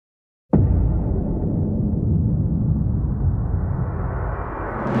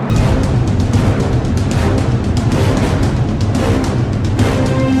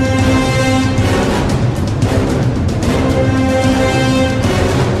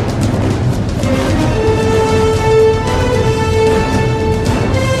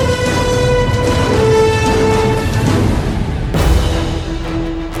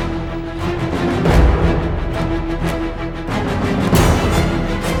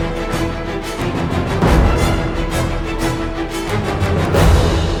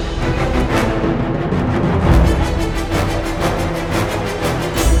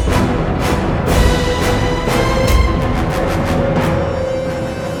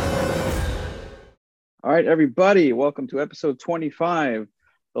All right, everybody, welcome to episode 25,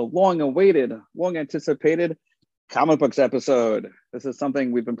 the long-awaited, long-anticipated comic books episode. This is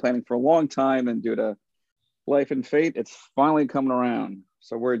something we've been planning for a long time, and due to life and fate, it's finally coming around.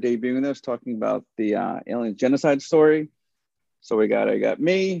 So we're debuting this, talking about the alien genocide story. So I got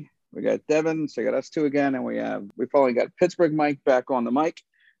me, we got Devan, so we got us two again, and we finally got Pittsburgh Mike back on the mic,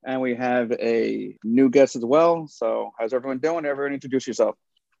 and we have a new guest as well. So how's everyone doing? Everyone introduce yourself.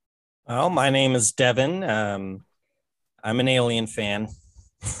 Well, my name is Devan. I'm an Alien fan.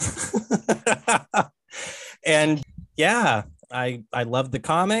 And yeah, I love the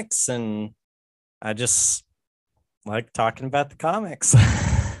comics and I just like talking about the comics.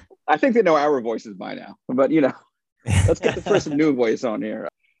 I think they know our voices by now, but let's get the first new voice on here.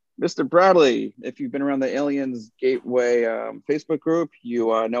 Mr. Bradley, if you've been around the Aliens Gateway Facebook group,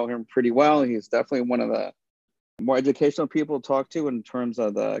 you know him pretty well. He's definitely one of the more educational people to talk to in terms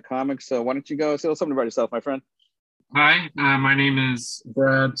of the comics. So why don't you go say something about yourself, my friend? Hi, my name is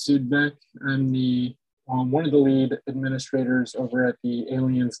Brad Suedbeck. I'm the one of the lead administrators over at the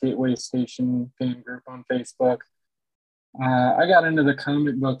Aliens Gateway Station fan group on Facebook. I got into the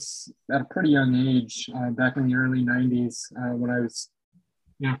comic books at a pretty young age, back in the early 90s, when I was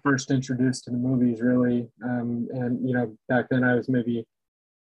first introduced to the movies, really. And back then I was maybe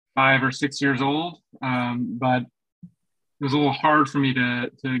 5 or 6 years old, but it was a little hard for me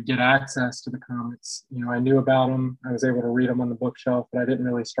to get access to the comics. I knew about them. I was able to read them on the bookshelf, but I didn't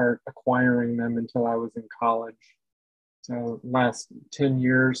really start acquiring them until I was in college. So last 10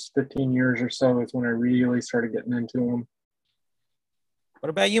 years, 15 years or so is when I really started getting into them. What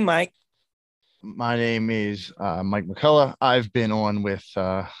about you, Mike? My name is Mike Mykal. I've been on with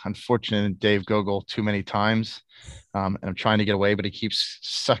unfortunate Dave Gogol too many times, and I'm trying to get away, but he keeps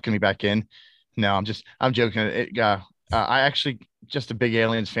sucking me back in. No, I'm joking. I actually just a big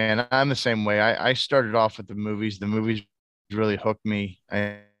Aliens fan. I'm the same way. I started off with the movies. The movies really hooked me,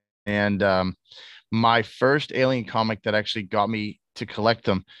 and my first Alien comic that actually got me to collect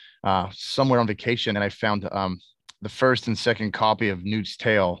them, somewhere on vacation, and I found the first and second copy of Newt's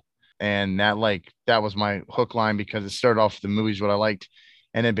Tale. And that was my hook line, because it started off with the movies, what I liked.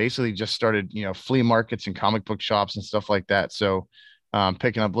 And then basically just started, flea markets and comic book shops and stuff like that. So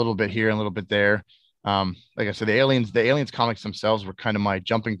picking up a little bit here and a little bit there. Like I said, the aliens comics themselves were kind of my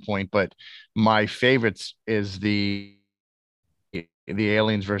jumping point, but my favorites is the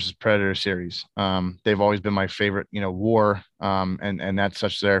Aliens versus Predator series. They've always been my favorite, war, and that's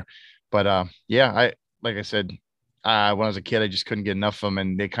such there. But like I said, when I was a kid, I just couldn't get enough of them,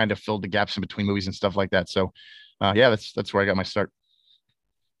 and they kind of filled the gaps in between movies and stuff like that. So, that's where I got my start.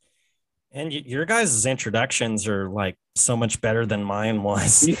 And your guys' introductions are like so much better than mine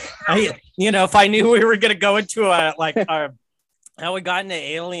was. If I knew we were going to go into how we got into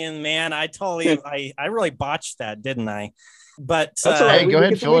Alien, man, I really botched that, didn't I? But that's all right. Go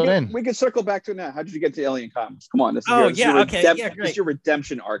ahead, fill it in. We can circle back to it now. How did you get to Alien Comics? Come on, this is great. This is your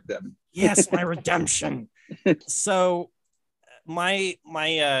redemption arc, then. Yes, my redemption. So my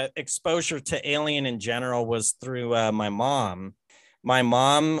exposure to Alien in general was through my mom. My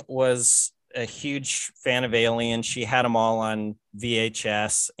mom was a huge fan of Alien. She had them all on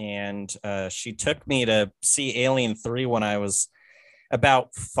VHS, and she took me to see Alien 3 when I was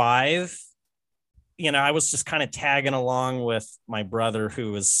about 5. I was just kind of tagging along with my brother,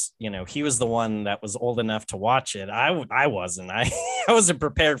 who was, he was the one that was old enough to watch it. I wasn't. I wasn't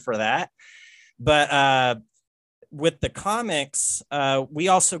prepared for that. But with the comics, we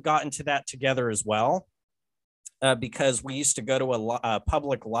also got into that together as well, because we used to go to a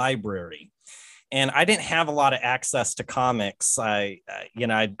public library, and I didn't have a lot of access to comics. I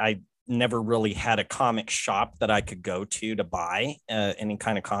never really had a comic shop that I could go to buy any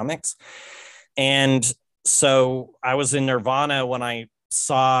kind of comics. And so I was in Nirvana when I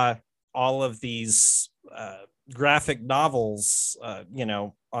saw all of these graphic novels,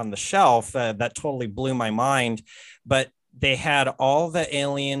 on the shelf. That totally blew my mind. But they had all the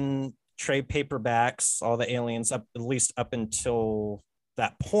Alien trade paperbacks, all the Aliens, at least up until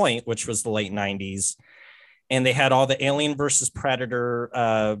that point, which was the late 90s. And they had all the Alien versus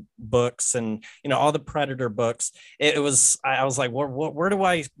Predator books, and all the Predator books. I was like, where do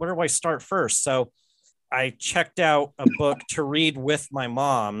I start first? So I checked out a book to read with my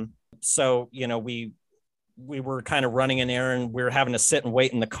mom. So we were kind of running an errand. We were having to sit and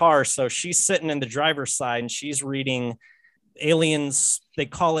wait in the car. So she's sitting in the driver's side, and she's reading Aliens. They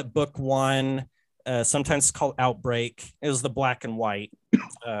call it book 1. Sometimes it's called Outbreak. It was the black and white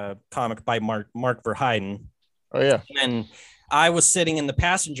comic by Mark Verheiden. Oh, yeah. And I was sitting in the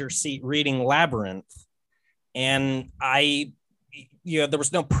passenger seat reading Labyrinth. And I there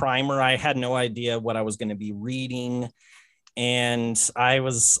was no primer. I had no idea what I was going to be reading. And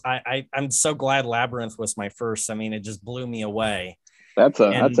I'm so glad Labyrinth was my first. I mean, it just blew me away. That's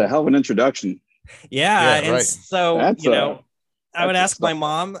a hell of an introduction. Yeah. And right. So, I would ask my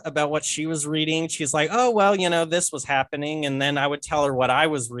mom about what she was reading. She's like, oh, well, this was happening. And then I would tell her what I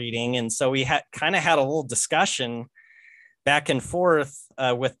was reading. And so we had a little discussion back and forth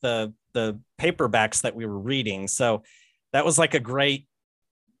with the paperbacks that we were reading. So that was like a great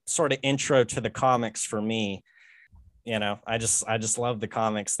sort of intro to the comics for me. I just love the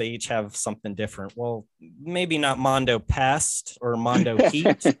comics. They each have something different. Well, maybe not Mondo Pest or Mondo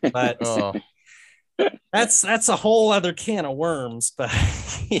Heat, but that's a whole other can of worms. But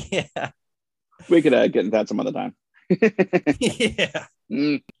yeah, we could get into that some other time. Yeah.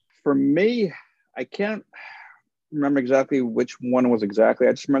 For me, I can't remember exactly which one was exactly.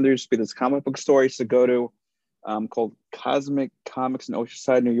 I just remember there used to be this comic book store I used to go to called Cosmic Comics in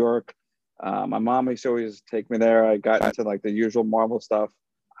Oceanside, New York. My mom used to always take me there. I got into like the usual Marvel stuff.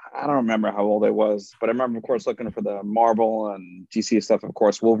 I don't remember how old I was, but I remember, of course, looking for the Marvel and DC stuff, of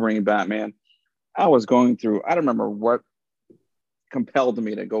course, Wolverine, Batman. I was going through, I don't remember what compelled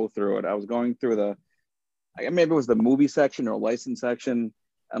me to go through it. I was going through maybe it was the movie section or license section.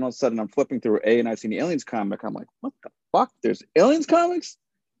 And all of a sudden I'm flipping through and I seen the Aliens comic. I'm like, what the fuck? There's Aliens comics?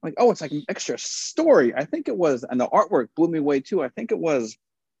 I'm like, oh, it's like an extra story. I think it was, and the artwork blew me away too. I think it was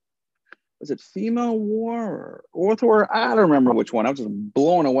it Female War or Orthor? I don't remember which one. I was just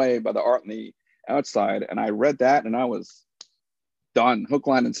blown away by the art on the outside. And I read that and I was done, hook,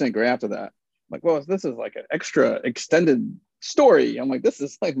 line, and sinker after that. I'm like, well, this is like an extra extended story. I'm like, this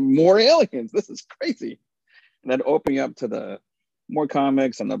is like more aliens. This is crazy. And then opening up to the more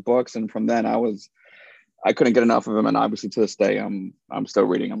comics and the books. And from then I couldn't get enough of them. And obviously to this day, I'm still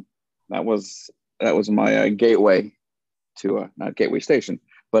reading them. That was my gateway to not gateway station,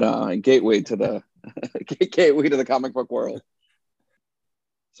 but gateway to the gateway to the comic book world.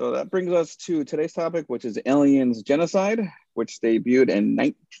 So that brings us to today's topic, which is Aliens Genocide, which debuted in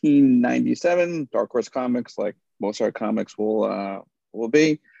 1997. Dark Horse Comics, like most of our comics will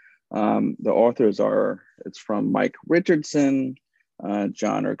be. The authors it's from Mike Richardson,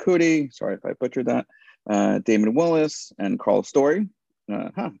 John Arcudi, sorry if I butchered that, Damon Willis, and Carl Story.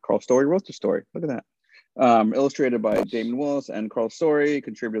 Carl Story wrote the story. Look at that. Illustrated by Damon Willis and Carl Story.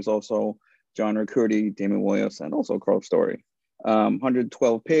 Contributors also John Arcudi, Damon Willis, and also Carl Story.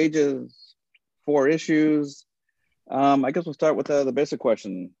 112 pages, 4 issues. I guess we'll start with the basic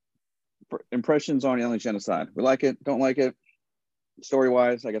question. Impressions on Alien Genocide. We like it, don't like it.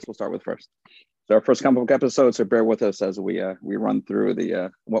 Story-wise, I guess we'll start with first. It's our first comic book episode, so bear with us as we run through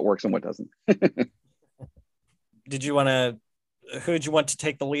the what works and what doesn't. Who'd you want to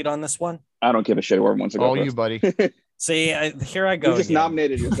take the lead on this one? I don't give a shit whoever wants to go. All first. You, buddy. See, here I go. You just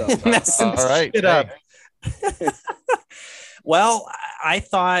nominated yourself. All right. It up. Well, I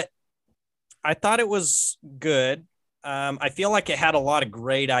thought it was good. I feel like it had a lot of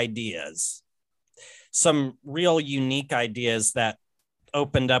great ideas, some real unique ideas that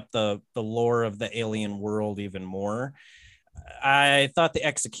opened up the lore of the alien world even more. I thought the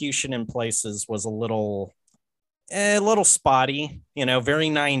execution in places was a little spotty, very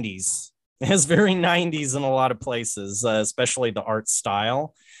 90s. It has very 90s in a lot of places, especially the art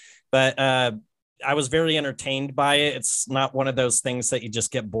style. But I was very entertained by it. It's not one of those things that you just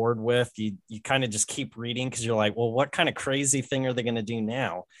get bored with. You kind of just keep reading because you're like, well, what kind of crazy thing are they going to do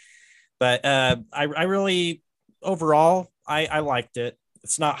now? But I really, overall, I liked it.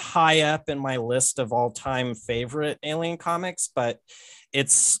 It's not high up in my list of all-time favorite Alien comics, but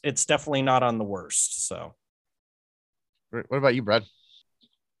it's definitely not on the worst. So, what about you, Brad?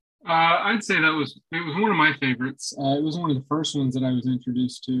 I'd say it was one of my favorites. It was one of the first ones that I was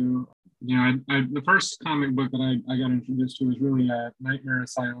introduced to. The first comic book that I got introduced to was really Nightmare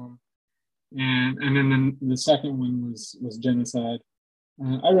Asylum, and then the second one was Genocide.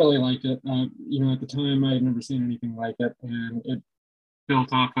 I really liked it. At the time I had never seen anything like it, and it built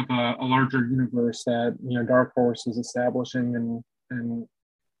off of a larger universe that Dark Horse is establishing and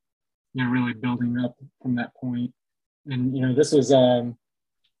really building up from that point. And this was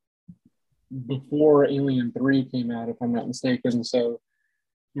before Alien 3 came out, if I'm not mistaken. So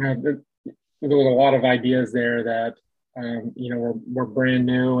there was a lot of ideas there that were brand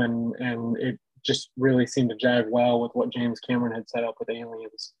new, and it just really seemed to jive well with what James Cameron had set up with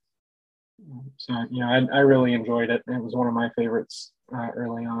Aliens. So I really enjoyed it. It was one of my favorites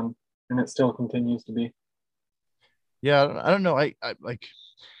early on, and it still continues to be. Yeah, I don't know. I like,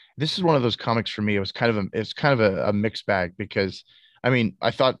 this is one of those comics for me. It's kind of a mixed bag, because I mean,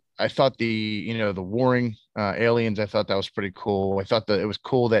 I thought the, you know, the warring aliens, I thought that was pretty cool. I thought that it was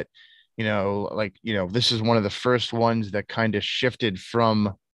cool that, you know, like, you know, this is one of the first ones that kind of shifted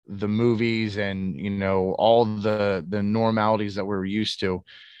from the movies and, you know, all the normalities that we're used to,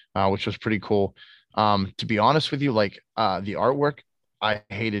 which was pretty cool. To be honest with you, like the artwork, I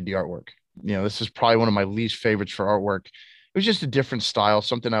hated the artwork. You know, this is probably one of my least favorites for artwork. It was just a different style,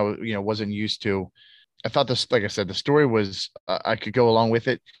 something I you know, wasn't used to. I thought this, like I said, the story was, I could go along with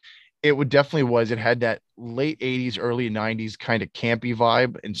it. It would definitely was. It had that late 80s, early 90s kind of campy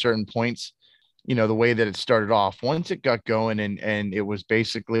vibe in certain points. You know, the way that it started off. Once it got going and it was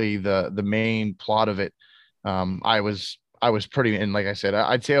basically the main plot of it, I was pretty, and like I said,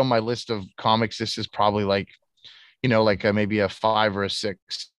 I'd say on my list of comics, this is probably like, you know, like maybe a 5 or a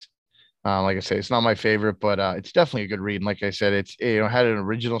 6. Like I say, it's not my favorite, but it's definitely a good read. And like I said, it's, you know, had an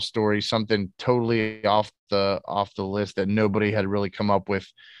original story, something totally off the list that nobody had really come up with.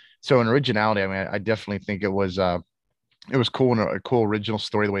 So in originality, I mean, I definitely think it was cool and a cool original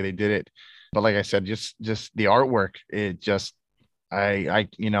story the way they did it. But like I said, just the artwork, it just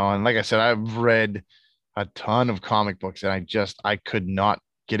you know, and like I said, I've read a ton of comic books and I could not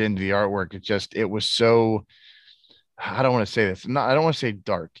get into the artwork. It was so, I don't want to say this. Not, I don't want to say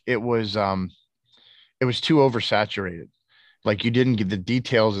dark. It was too oversaturated. Like you didn't get the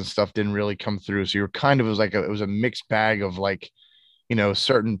details and stuff didn't really come through. So you were kind of, it was like it was a mixed bag of like, you know,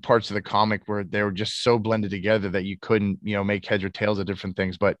 certain parts of the comic where they were just so blended together that you couldn't, you know, make heads or tails of different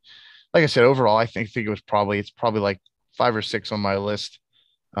things. But like I said, overall, think it's probably like 5 or 6 on my list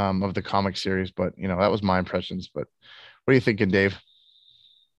of the comic series. But you know, that was my impressions. But what are you thinking, Dave?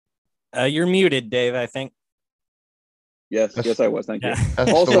 You're muted, Dave, I think. Yes, yes, I was. Thank you.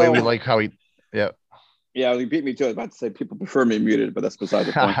 That's Also, the way we like how he, yeah. Yeah, he beat me to it. I was about to say people prefer me muted, but that's beside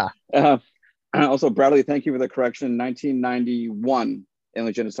the point. Also, Bradley, thank you for the correction. 1991,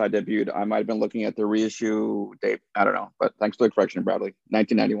 Alien Genocide debuted. I might have been looking at the reissue date. I don't know, but thanks for the correction, Bradley.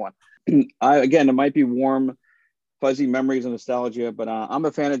 1991. Again, it might be warm, fuzzy memories and nostalgia, but I'm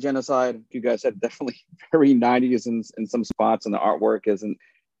a fan of Genocide. You guys said definitely very 90s in some spots, and the artwork isn't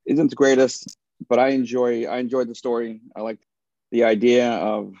the greatest, but I enjoyed the story. I like the idea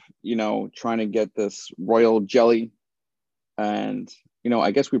of, you know, trying to get this royal jelly. And, you know,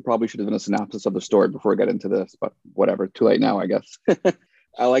 I guess we probably should have done a synopsis of the story before we got into this, but whatever, too late now, I guess.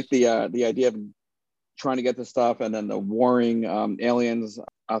 I like the idea of trying to get this stuff, and then the warring aliens,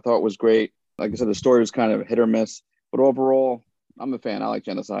 I thought was great. Like I said, the story was kind of hit or miss, but overall, I'm a fan. I like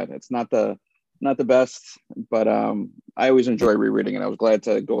Genocide. It's not the best, but I always enjoy rereading it. I was glad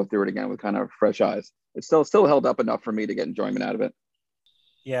to go through it again with kind of fresh eyes. It's still held up enough for me to get enjoyment out of it.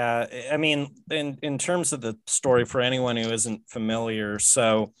 Yeah, I mean, in terms of the story, for anyone who isn't familiar,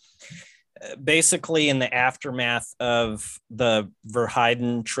 so basically in the aftermath of the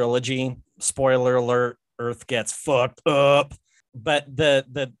Verheiden trilogy, spoiler alert, Earth gets fucked up. But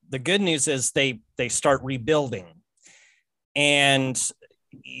the good news is they start rebuilding. And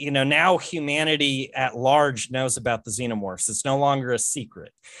you know, now humanity at large knows about the xenomorphs. It's no longer a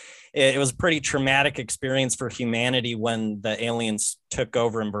secret. It was a pretty traumatic experience for humanity when the aliens took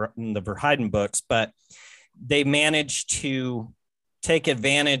over in the Verheiden books, but they managed to take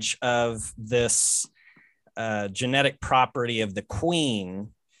advantage of this genetic property of the queen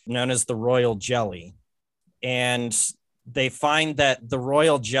known as the royal jelly. And they find that the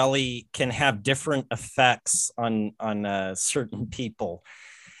royal jelly can have different effects on certain people.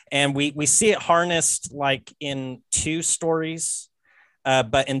 And we see it harnessed like in 2 stories.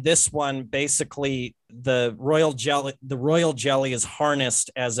 But in this one, basically the royal jelly is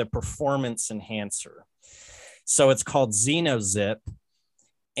harnessed as a performance enhancer. So it's called Xenozip.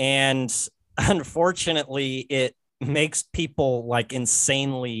 And unfortunately, it makes people like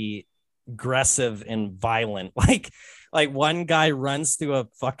insanely aggressive and violent. Like one guy runs through a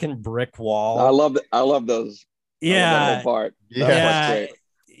fucking brick wall. I love those. Yeah. That whole part. Yeah. Great.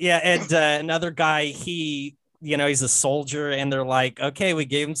 Yeah. And another guy, he's a soldier, and they're like, okay, we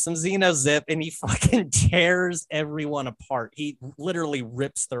gave him some Xenozip, and he fucking tears everyone apart. He literally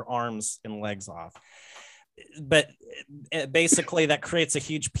rips their arms and legs off. But basically that creates a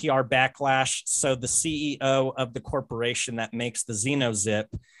huge PR backlash. So the CEO of the corporation that makes the Xenozip,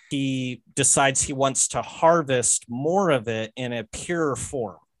 he decides he wants to harvest more of it in a pure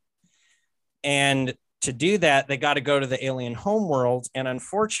form. And to do that, they got to go to the alien homeworld. And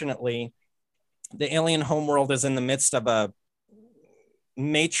unfortunately, the alien homeworld is in the midst of a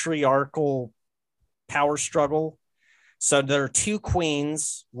matriarchal power struggle. So there are 2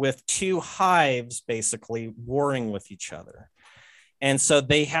 queens with 2 hives basically warring with each other. And so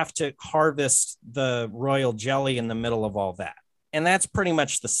they have to harvest the royal jelly in the middle of all that. and that's pretty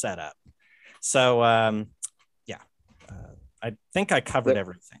much the setup. So yeah, I think I covered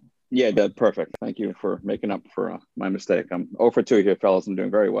everything. Yeah, that's perfect. Thank you for making up for my mistake. I'm 0 for 2 here, fellas. I'm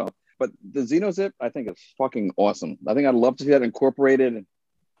doing very well. But the Xenozip, I think, is fucking awesome. I think I'd love to see that incorporated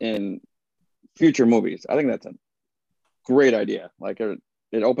in future movies. I think that's a great idea. Like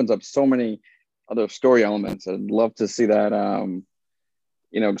it opens up so many other story elements. I'd love to see that,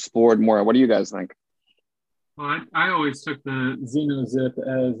 explored more. What do you guys think? Well, I always took the Xenozip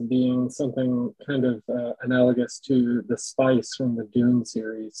as being something kind of analogous to the Spice from the Dune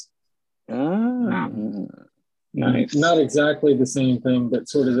series. Nice. Not exactly the same thing, but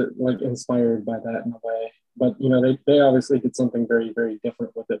sort of like inspired by that in a way. But they obviously did something very, very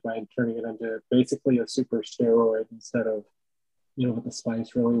different with it by turning it into basically a super steroid instead of what the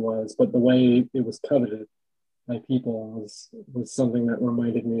Spice really was. But the way it was coveted by people was something that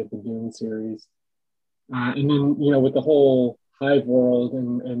reminded me of the Dune series. And then with the whole hive world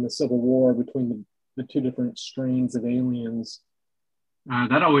and the civil war between the two different strains of aliens,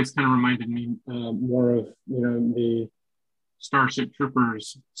 that always kind of reminded me more of the Starship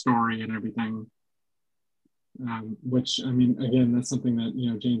Troopers story and everything. Which, I mean, again, that's something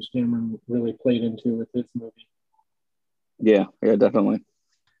that James Cameron really played into with his movie. Yeah, definitely.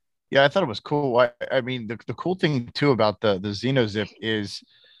 Yeah, I thought it was cool. I mean, the cool thing too about the Xenozip is,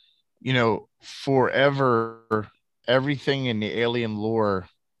 forever everything in the alien lore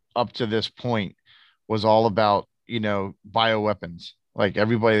up to this point was all about bioweapons. Like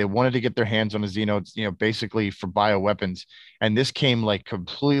everybody, they wanted to get their hands on a Xeno, basically for bioweapons. And this came like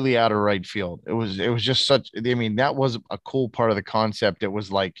completely out of right field. It was just such, I mean, that was a cool part of the concept. It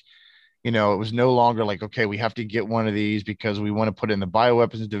was like, it was no longer like, okay, we have to get one of these because we want to put it in the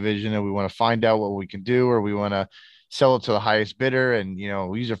bioweapons division and we want to find out what we can do, or we want to sell it to the highest bidder and,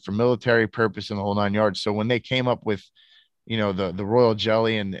 use it for military purpose and the whole 9 yards. So when they came up with, the royal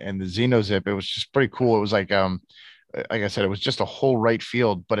jelly and the Xenozip, it was just pretty cool. It was like I said, it was just a whole right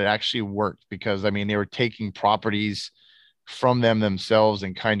field, but it actually worked because, I mean, they were taking properties from themselves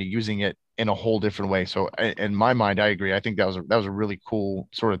and kind of using it in a whole different way. So in my mind, I agree. I think that was a really cool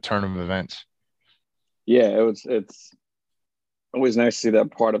sort of turn of events. Yeah, it's always nice to see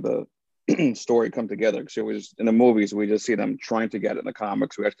that part of the story come together, because it was in the movies we just see them trying to get it. In the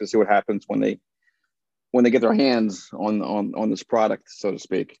comics we actually see what happens when they get their hands on this product, so to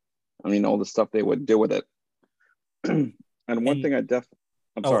speak. I mean, all the stuff they would do with it. And one thing I'm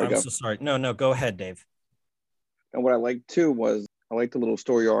sorry. So sorry. No, go ahead, Dave. And what I liked too was I liked the little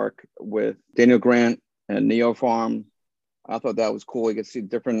story arc with Daniel Grant and Neo Farm. I thought that was cool. You could see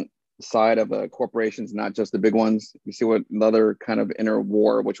different side of corporations, not just the big ones. You see what another kind of inner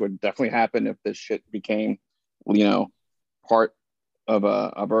war, which would definitely happen if this shit became, part of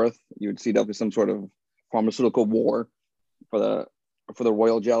Earth. You would see definitely some sort of pharmaceutical war for the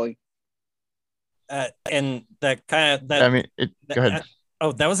royal jelly. And that kind of that. I mean, go ahead.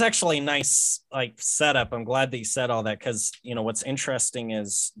 That was actually a nice setup. I'm glad that you said all that, because what's interesting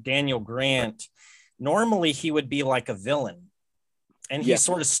is Daniel Grant. Normally he would be like a villain, and he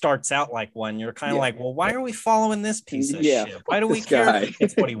sort of starts out like one. You're kind of like, well, why are we following this piece of shit? Why do we care if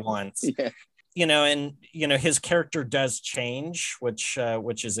it's what he wants? And his character does change, which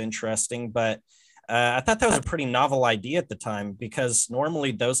is interesting, but. I thought that was a pretty novel idea at the time, because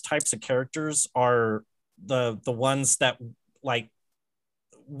normally those types of characters are the ones that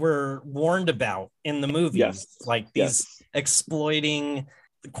were warned about in the movies, like these exploiting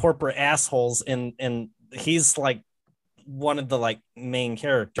corporate assholes, and he's like one of the main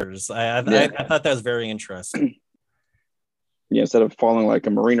characters. I thought that was very interesting. Yeah, instead of following like a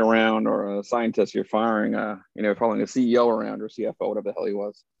Marine around or a scientist, you're following a CEO around, or CFO, whatever the hell he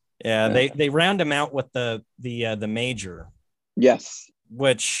was. Yeah, they round him out with the major. Yes,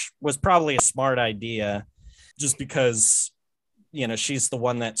 which was probably a smart idea, just because she's the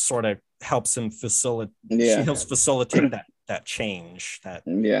one that sort of helps him facilitate. Yeah. She helps facilitate that change.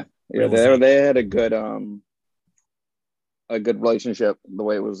 They had a good relationship. The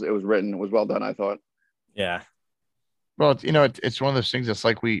way it was written, it was well done, I thought. Yeah. Well, it's one of those things that's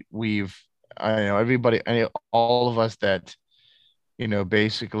like we've everybody, all of us that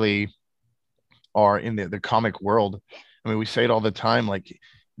basically are in the comic world. I mean, we say it all the time, like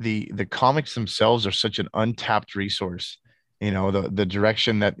the comics themselves are such an untapped resource. The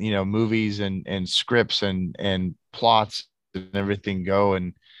direction that movies and scripts and plots and everything go,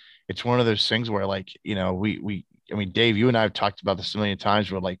 and it's one of those things where I mean, Dave, you and I have talked about this a million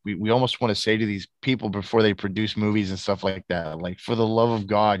times, where we almost want to say to these people before they produce movies and stuff like that, like, for the love of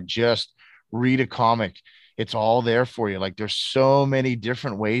God, just read a comic. It's all there for you. Like, there's so many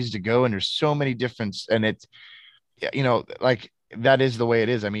different ways to go, and there's so many different, and it's, that is the way it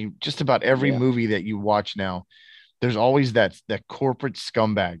is. I mean, just about every movie that you watch now, there's always that corporate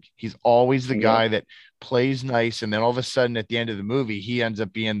scumbag. He's always the guy that plays nice, and then all of a sudden at the end of the movie, he ends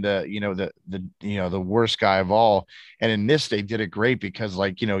up being the worst guy of all. And in this, they did it great because,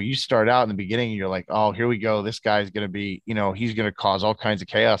 like, you start out in the beginning and you're like, oh, here we go, this guy's gonna be, he's gonna cause all kinds of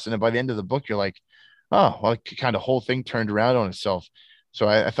chaos, and then by the end of the book, you're like, oh, well, kind of whole thing turned around on itself. So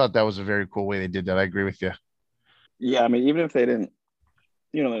I thought that was a very cool way they did that. I agree with you. Yeah, I mean, even if they didn't,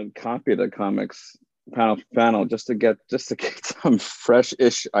 copy the comics panel for panel, just to get some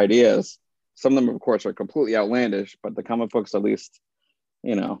fresh-ish ideas. Some of them, of course, are completely outlandish, but the comic books, at least,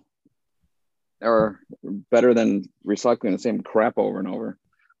 are better than recycling the same crap over and over,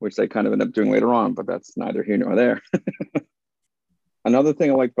 which they kind of end up doing later on. But that's neither here nor there. Another thing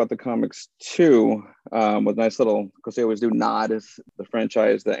I liked about the comics too, was nice little, because they always do nod is the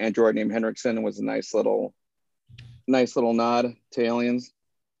franchise. The android named Henriksen was a nice little nod to Aliens.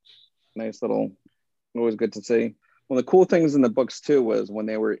 Nice little, always good to see. One of the cool things in the books too was when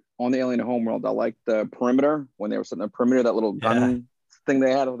they were on the alien homeworld. I liked the perimeter when they were sitting on the perimeter. That little gun thing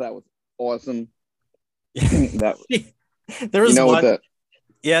they had, that was awesome. That there was one.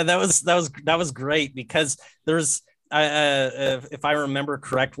 Yeah, that was great because there's if I remember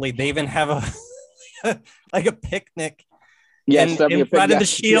correctly, they even have a like a picnic. In front of the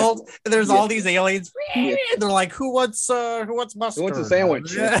shield, and there's all these aliens. They're like, "Who wants mustard? Who wants a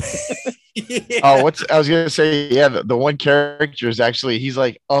sandwich?" Oh, I was gonna say, the one character is actually, he's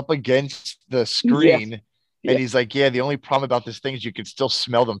like up against the screen, and he's like, the only problem about this thing is you can still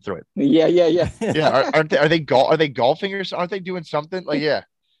smell them through it. Yeah. Are they golfing or aren't they doing something like yeah.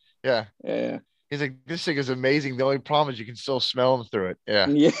 He's like, this thing is amazing. The only problem is you can still smell them through it. Yeah.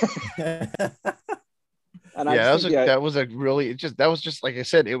 And that was just like I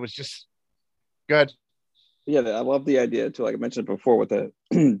said, it was just good. Yeah, I love the idea too. Like I mentioned before, with the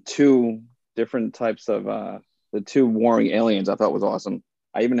two different types of the two warring aliens, I thought was awesome.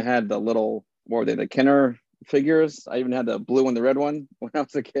 I even had the little, what were they, the Kenner figures. I even had the blue and the red one when I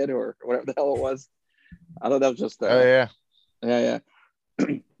was a kid, or whatever the hell it was. I thought that was just yeah. Yeah.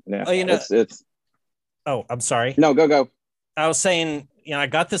 Oh, it's. Oh, I'm sorry. No, go. I was saying, I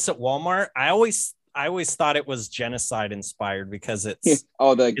got this at Walmart. I always thought it was Genocide inspired because it's it's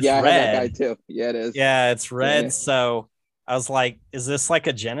red. I have that guy too. Yeah, it is. Yeah, it's red. Yeah. So I was like, is this like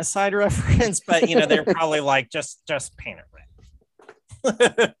a Genocide reference? But they're probably like, just paint it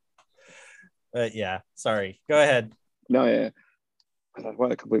red. But yeah, sorry. Go ahead. No, yeah.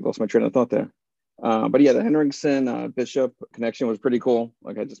 I completely lost my train of thought there. But yeah, the Henriksen Bishop connection was pretty cool,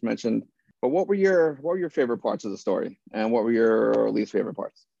 like I just mentioned. But what were your favorite parts of the story, and what were your least favorite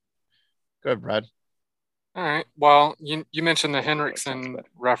parts? Go ahead, Brad. All right. Well, you mentioned the Henriksen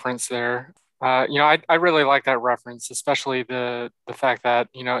reference there. I really like that reference, especially the fact that,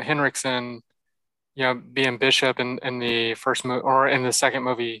 Henriksen, being Bishop in the first movie or in the second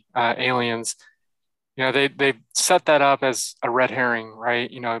movie, Aliens, they set that up as a red herring,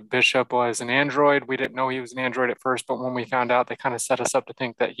 right? Bishop was an android. We didn't know he was an android at first, but when we found out, they kind of set us up to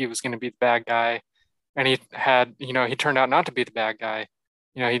think that he was going to be the bad guy. And he turned out not to be the bad guy.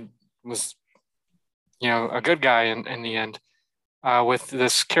 He was a good guy in the end. With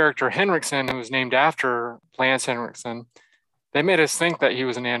this character Henriksen, who was named after Lance Henriksen, they made us think that he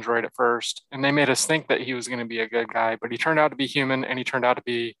was an android at first, and they made us think that he was going to be a good guy, but he turned out to be human, and he turned out to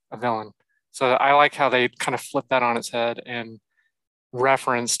be a villain. So I like how they kind of flipped that on its head and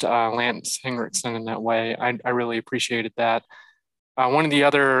referenced Lance Henriksen in that way. I really appreciated that. One of the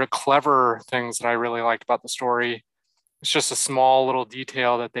other clever things that I really liked about the story, it's just a small little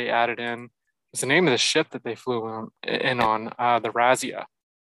detail that they added in. It's the name of the ship that they flew in on, the Razia.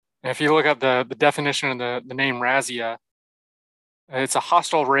 And if you look at the definition of the name Razia, it's a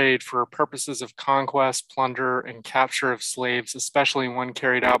hostile raid for purposes of conquest, plunder, and capture of slaves, especially one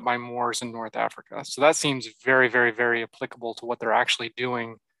carried out by Moors in North Africa. So that seems very, very, very applicable to what they're actually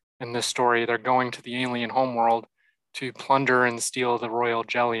doing in this story. They're going to the alien homeworld to plunder and steal the royal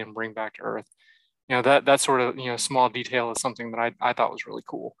jelly and bring back to Earth. That sort of small detail is something that I thought was really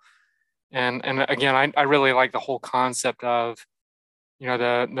cool. And again, I really like the whole concept of,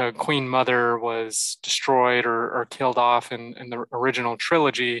 the Queen Mother was destroyed or killed off in the original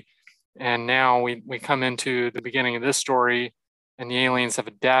trilogy. And now we come into the beginning of this story, and the aliens have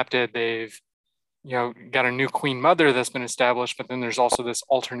adapted. They've, got a new Queen Mother that's been established, but then there's also this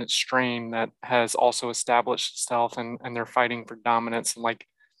alternate strain that has also established itself, and they're fighting for dominance.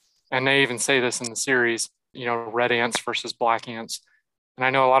 And they even say this in the series, red ants versus black ants. And I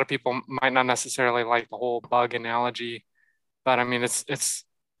know a lot of people might not necessarily like the whole bug analogy, but I mean, it's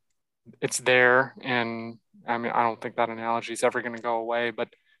it's there. And I mean, I don't think that analogy is ever going to go away, but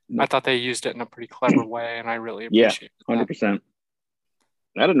I thought they used it in a pretty clever way, and I really appreciate it. 100%.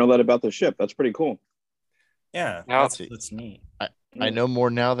 I didn't know that about the ship. That's pretty cool. Yeah, Yep. that's neat. I know more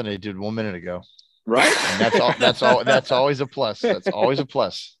now than I did 1 minute ago. Right? And that's all. That's always a plus. That's always a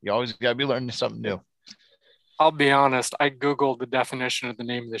plus. You always got to be learning something new. I'll be honest, I Googled the definition of the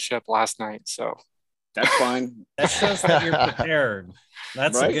name of the ship last night, so That's fine. That shows that you're prepared.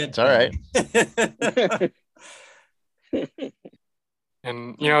 That's Right? a good. It's all right.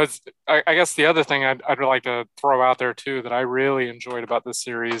 And it's I guess the other thing I'd like to throw out there too that I really enjoyed about this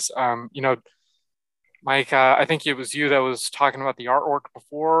series, Mike, I think it was you that was talking about the artwork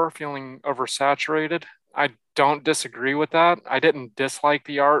before, feeling oversaturated. I don't disagree with that. I didn't dislike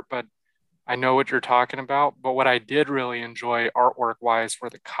the art, but I know what you're talking about. But what I did really enjoy artwork wise were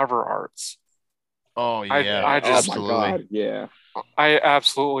the cover arts. Oh yeah, I just, oh my God, yeah. I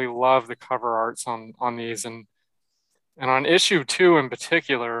absolutely love the cover arts on these, and on issue 2 in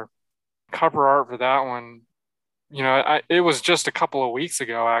particular, cover art for that one. It was just a couple of weeks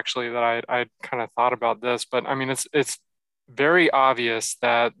ago actually that I kind of thought about this, but I mean it's very obvious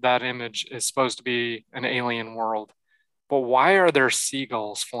that that image is supposed to be an alien world, but why are there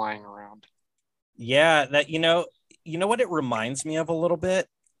seagulls flying around? Yeah, that what it reminds me of a little bit,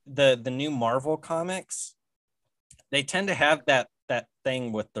 the new Marvel comics. They tend to have that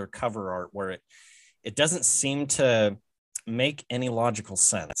thing with their cover art where it doesn't seem to make any logical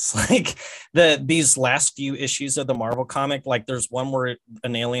sense. Like these last few issues of the Marvel comic, like there's one where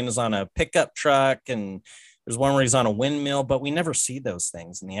an alien is on a pickup truck and there's one where he's on a windmill, but we never see those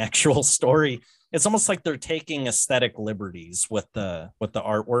things in the actual story. It's almost like they're taking aesthetic liberties with the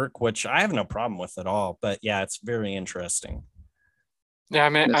artwork, which I have no problem with at all. But yeah, it's very interesting. Yeah,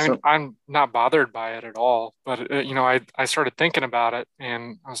 I'm not bothered by it at all. But I started thinking about it,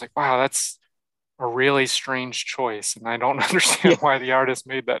 and I was like, wow, that's a really strange choice, and I don't understand why the artist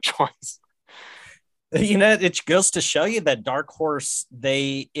made that choice. It goes to show you that Dark Horse,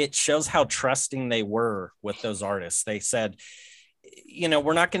 it shows how trusting they were with those artists. They said,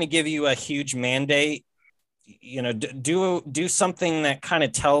 we're not going to give you a huge mandate. Do something that kind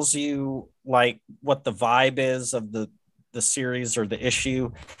of tells you like what the vibe is of the series or the issue,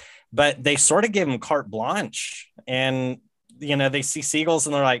 but they sort of gave them carte blanche, and they see seagulls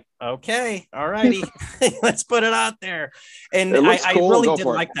and they're like, okay, all righty, let's put it out there. And I really did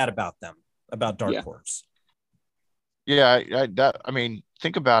like that about them, about Dark Horse. Yeah, I mean,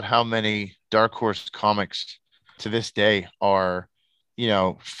 think about how many Dark Horse comics to this day are,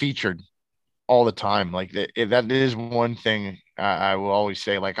 featured all the time. Like that is one thing I will always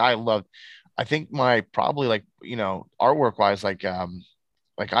say. Like I think my probably like, artwork wise, like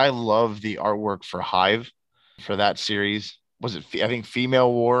I love the artwork for Hive for that series. Was it? I think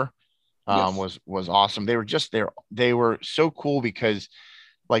Female War was awesome. They were just there. They were so cool because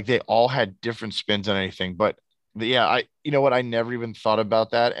like they all had different spins on anything. But yeah, you know what? I never even thought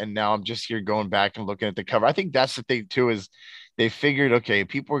about that. And now I'm just here going back and looking at the cover. I think that's the thing too, is they figured, okay,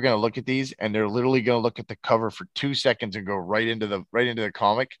 people are going to look at these and they're literally going to look at the cover for 2 seconds and go right into the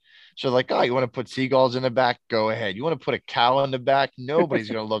comic. So like, oh, you want to put seagulls in the back? Go ahead. You want to put a cow in the back? Nobody's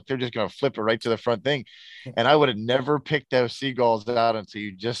going to look. They're just going to flip it right to the front thing. And I would have never picked those seagulls out until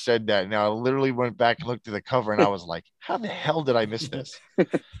you just said that. Now I literally went back and looked at the cover and I was like, how the hell did I miss this?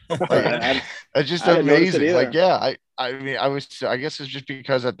 Like, it's just amazing. Like, yeah, I mean, I guess it's just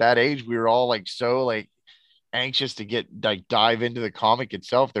because at that age we were all like so like anxious to get like dive into the comic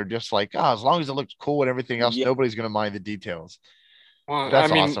itself. They're just like, as long as it looks cool and everything else, nobody's going to mind the details. Well,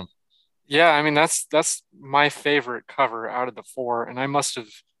 that's awesome. Yeah, I mean that's my favorite cover out of the 4, and I must have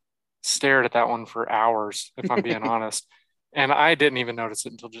stared at that one for hours, if I'm being honest. And I didn't even notice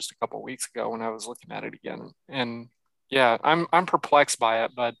it until just a couple of weeks ago when I was looking at it again. And yeah, I'm perplexed by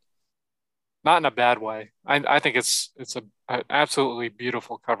it, but not in a bad way. I think it's a absolutely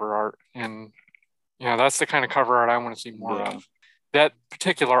beautiful cover art, and that's the kind of cover art I want to see more of. That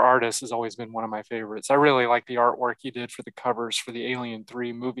particular artist has always been one of my favorites. I really like the artwork he did for the covers for the Alien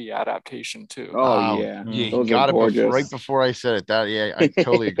 3 movie adaptation too. Oh yeah. You got it right before I said it. I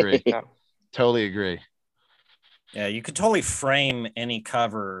totally agree. Yeah. Totally agree. Yeah, you could totally frame any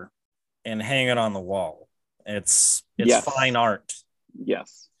cover and hang it on the wall. It's fine art.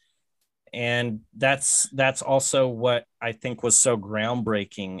 Yes. And that's also what I think was so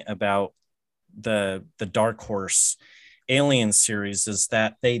groundbreaking about the Dark Horse Alien series, is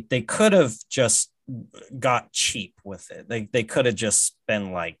that they could have just got cheap with it. They could have just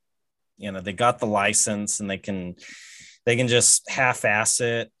been like, they got the license and they can just half-ass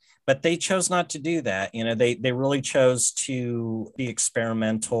it. but they chose not to do that. You know, they really chose to be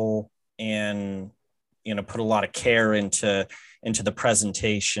experimental and, you know, put a lot of care into the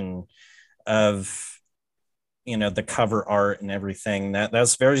presentation of, you know, the cover art and everything. That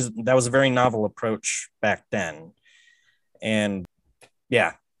was a very novel approach back then. And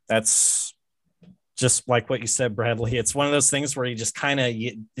yeah, that's just like what you said, Bradley. It's one of those things where you just kind of,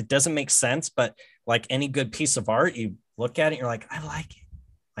 it doesn't make sense, but like any good piece of art, you look at it, you're like, I like it.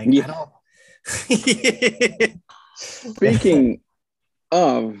 Like, yeah. I don't. Speaking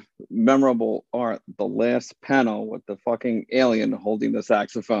of memorable art, the last panel with the fucking alien holding the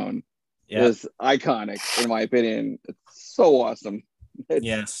saxophone is iconic, in my opinion. It's so awesome. It's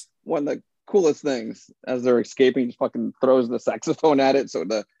yes. one of the coolest things. As they're escaping, just fucking throws the saxophone at it so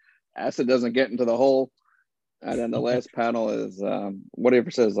the acid doesn't get into the hole. And then the last panel is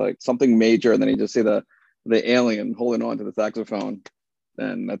whatever says like something major, and then you just see the alien holding on to the saxophone,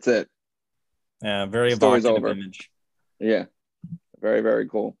 and that's it. Yeah, very Story's evocative over. image. Yeah, very, very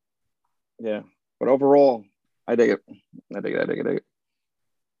cool. Yeah, but overall, I dig it. I dig it.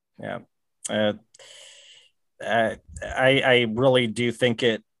 Yeah, I really do think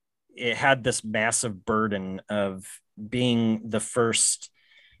it had this massive burden of being the first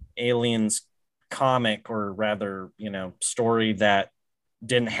Aliens comic, or rather, you know, story that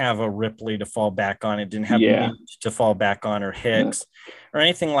didn't have a Ripley to fall back on. It didn't have Newt to fall back on, or Hicks or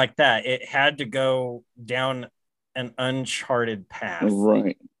anything like that. It had to go down an uncharted path.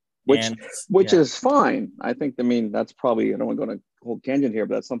 Right. Which is fine. I think, I mean, that's probably, I don't want to go on a whole tangent here,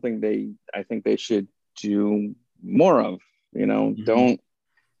 but that's something I think they should do more of. You know, don't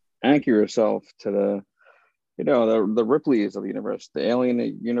anchor yourself to the, you know, the Ripleys of the universe. The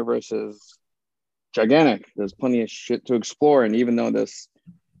alien universe is gigantic. There's plenty of shit to explore. And even though this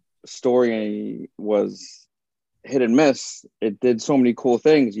story was hit and miss, it did so many cool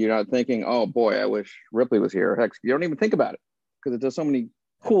things. You're not thinking, oh boy, I wish Ripley was here. Heck, you don't even think about it because it does so many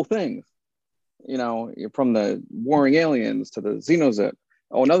cool things. You know, from the warring aliens to the Xenozip.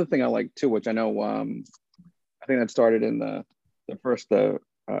 Oh, another thing I like too, which I know, I think that started in the first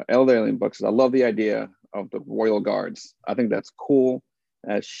Elder Alien books, is I love the idea of the Royal Guards. I think that's cool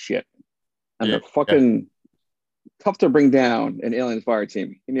as shit. And they're fucking tough to bring down an alien fire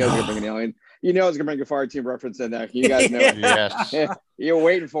team. You know, he's gonna bring an alien. You know, he's gonna bring a fire team reference in there. You guys know it. Yes. You're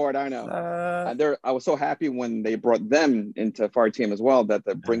waiting for it. I know. I was so happy when they brought them into fire team as well, that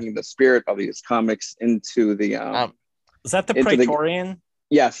they're bringing the spirit of these comics into the. Is that the Praetorian?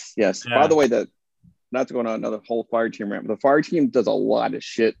 Yes. Yeah. By the way, not to go on another whole fire team rant, but the fire team does a lot of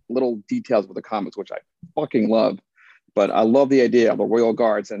shit, little details with the comics, which I fucking love. But I love the idea of the Royal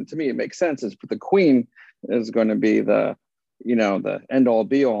Guards, and to me, it makes sense. Is the Queen is going to be the, you know, the end all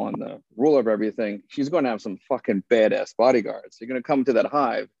be all and the ruler of everything. She's going to have some fucking badass bodyguards. You're going to come to that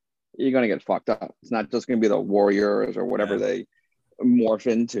hive, you're going to get fucked up. It's not just going to be the warriors or whatever they morph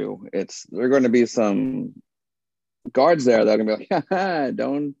into. They're going to be some guards there that are going to be like,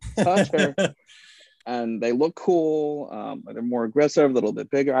 don't touch her. And they look cool. They're more aggressive, a little bit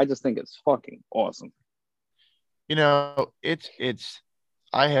bigger. I just think it's fucking awesome. You know,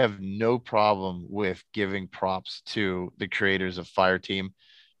 I have no problem with giving props to the creators of Fireteam,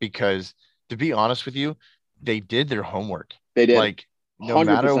 because to be honest with you, they did their homework. They did. Like, no 100%.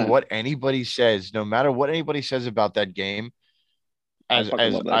 matter what anybody says about that game, I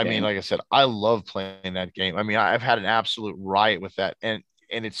mean, like I said, I love playing that game. I mean, I've had an absolute riot with that, and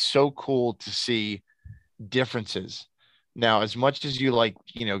it's so cool to see differences. Now, as much as you like,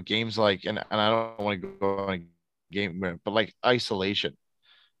 you know, games like, and I don't want to go on a game, but like Isolation.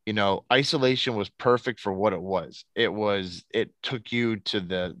 You know, Isolation was perfect for what it was. It took you to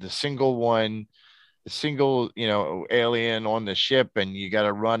the single, you know, alien on the ship, and you got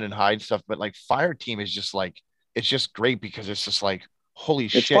to run and hide stuff. But like Fireteam is just like, it's just great because it's just like, holy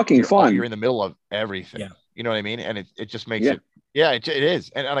shit, fucking fun. You're in the middle of everything. Yeah. You know what I mean? And it just makes it. Yeah, it is.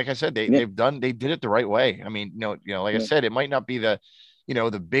 And like I said, they did it the right way. I mean, like I said, it might not be the, you know,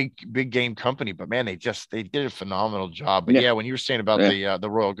 the big game company, but man, they did a phenomenal job. But when you were saying about the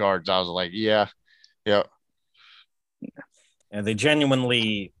Royal Guards, I was like, yeah. And they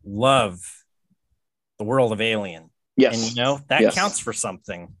genuinely love the world of Alien. Yes. And you know, that counts for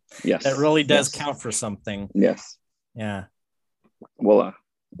something. Yes. That really does count for something. Yes. Yeah. Well,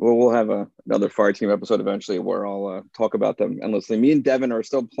 we'll have another Fire Team episode eventually where I'll talk about them endlessly. Me and Devan are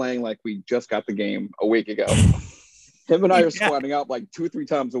still playing like we just got the game a week ago. Him and I are squatting up like 2-3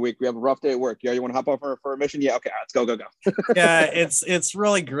 times a week. We have a rough day at work. Yeah, you want to hop off for a mission? Yeah, okay, let's go. Yeah, it's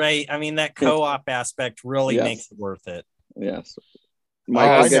really great. I mean, that co-op aspect really makes it worth it. Yes.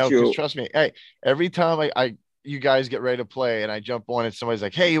 I know, trust me. Hey, every time you guys get ready to play, and I jump on, and somebody's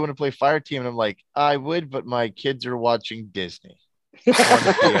like, "Hey, you want to play Fire Team?" And I'm like, "I would, but my kids are watching Disney on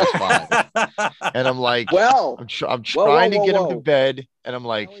the PS5." And I'm like, Well, I'm trying to get them to whoa. bed, and I'm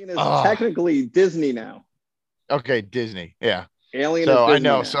like, Alien is technically Disney now. Okay, Disney, yeah. Alien So is Disney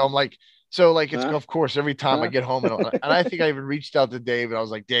I know. now. So I'm like, it's of course every time I get home, and I think I even reached out to Dave, and I was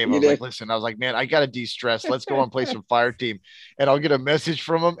like, Dave, I was like, listen, I was like, man, I gotta de-stress. Let's go and play some Fire Team. And I'll get a message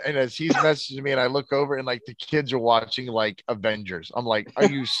from him, and as he's messaging me, and I look over, and like the kids are watching like Avengers. I'm like, are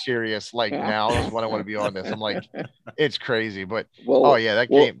you serious? Like now is when I want to be on this. I'm like, it's crazy, but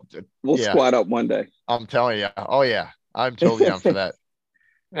game. We'll squad up one day. I'm telling you. Oh yeah, I'm totally down for that.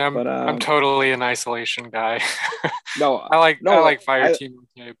 I'm totally an isolation guy. No, I like Fire Team,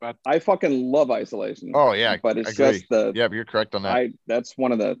 but I fucking love isolation. Oh yeah, but it's just you're correct on that. That's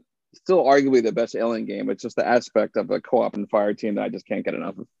one of the still arguably the best Alien game. It's just the aspect of a co-op and Fire Team that I just can't get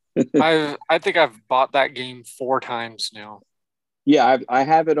enough of. I think I've bought that game 4 times now. Yeah, I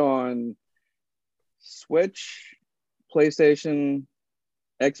have it on Switch, PlayStation,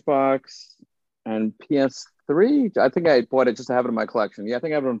 Xbox, and PS3. I think I bought it just to have it in my collection. Yeah, I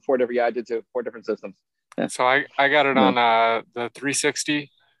think I have it on 4 different. Yeah, I did too. 4 different systems. Yeah. So I got it on the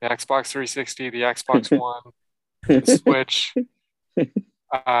 360, the Xbox 360, the Xbox One, the Switch.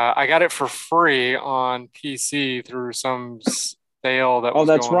 I got it for free on PC through some sale that was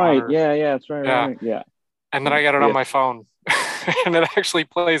that's going right. on. Yeah, that's right. Yeah. Right. Yeah. And then I got it on my phone, and it actually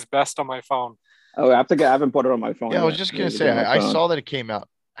plays best on my phone. Oh, I haven't put it on my phone. Yeah, I was just gonna say I saw that it came out.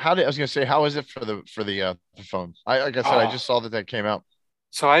 I was gonna say, how is it for the phone? Like I said, I just saw that came out.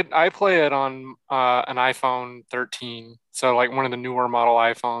 So I play it on an iPhone 13, so like one of the newer model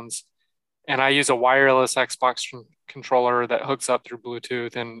iPhones, and I use a wireless Xbox controller that hooks up through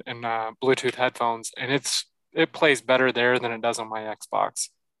Bluetooth and Bluetooth headphones, and it plays better there than it does on my Xbox.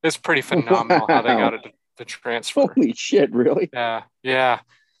 It's pretty phenomenal how they got it to transfer. Holy shit! Really? Yeah.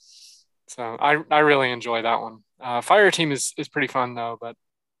 So I really enjoy that one. Fire Team is pretty fun though, but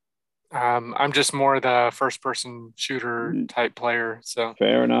I'm just more the first-person shooter type player. So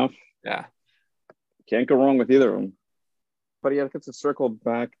fair enough. Yeah, can't go wrong with either of them. But yeah, let's circle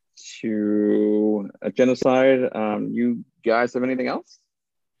back to a Genocide. You guys have anything else?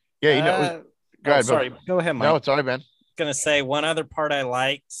 Yeah, go ahead. Sorry, go ahead, Mike. No, it's all right, man. Gonna say one other part I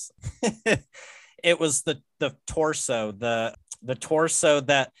liked. It was the torso, the torso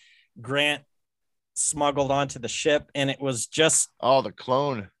that Grant smuggled onto the ship, and it was just the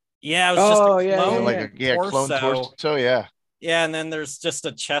clone. Yeah, it was just a clone clone torso. Yeah. Yeah, and then there's just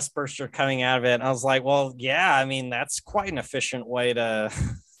a chest burster coming out of it. And I was like, well, yeah, I mean, that's quite an efficient way to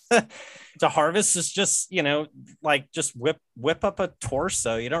to harvest. Is just, just whip up a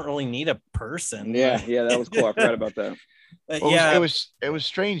torso. You don't really need a person. Yeah, that was cool. I forgot about that. Yeah, it was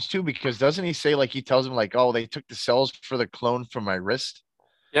strange too, because doesn't he say, like, he tells him like, oh, they took the cells for the clone from my wrist?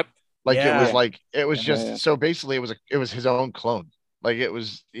 Yep. It was just so basically it was his own clone. Like it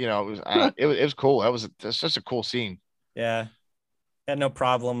was, it was cool. That's just a cool scene. Yeah. Had no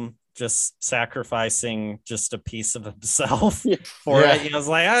problem just sacrificing just a piece of himself for it. I was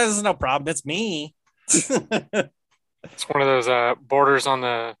like, this is no problem. It's me. It's one of those borders on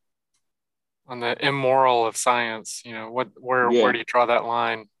the immoral of science. Where do you draw that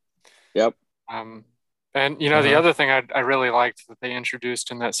line? Yep. And the other thing I really liked that they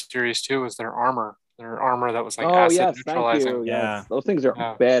introduced in that series too was their armor. Their armor that was like acid neutralizing. Thank you. Yeah, those things are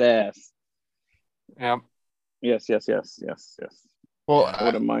badass. Yeah. Yes. Well, I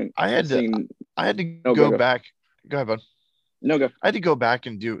wouldn't mind. I had to go back. Go ahead, bud. No, go. I had to go back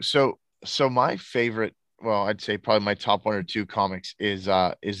and do so my favorite. Well, I'd say probably my top 1 or 2 comics is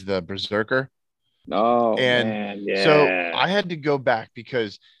the Berserker. Oh, and man, yeah. So I had to go back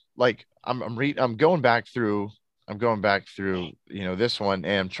because, like, I'm going back through this one,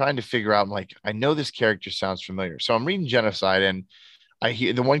 and I'm trying to figure out, like, I know this character sounds familiar. So I'm reading Genocide, and I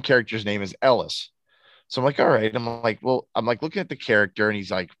hear the one character's name is Ellis. So I'm like, all right. I'm like looking at the character, and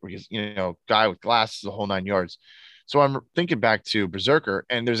he's like, guy with glasses, the whole 9 yards. So I'm thinking back to Berserker,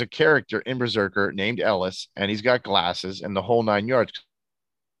 and there's a character in Berserker named Ellis, and he's got glasses and the whole 9 yards.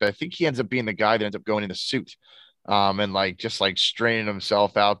 I think he ends up being the guy that ends up going in a suit, and just straining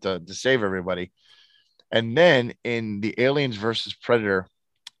himself out to save everybody. And then in the Aliens versus Predator,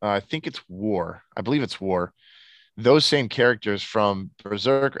 I think it's War. I believe it's War. Those same characters from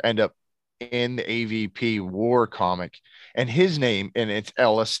Berserk end up in the AVP War comic, and his name, and it's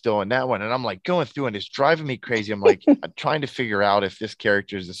Ellis still in that one. And I'm like going through, and it's driving me crazy. I'm like, I'm trying to figure out if this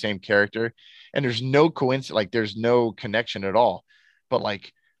character is the same character, and there's no coincidence, like there's no connection at all. But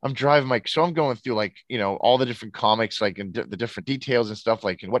like, I'm driving so I'm going through like, all the different comics, like and the different details and stuff,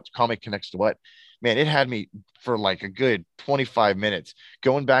 like and what comic connects to what. Man, it had me for like a good 25 minutes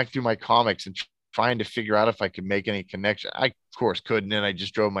going back through my comics and trying to figure out if I could make any connection. I of course couldn't, and I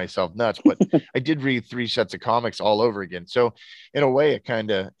just drove myself nuts. But I did read 3 sets of comics all over again. So in a way,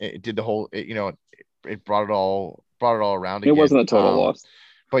 it did the whole, it brought it all around again. It wasn't a total loss.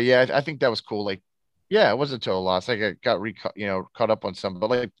 But yeah, I think that was cool. Like, yeah, it was a total loss. Like I got caught up on some,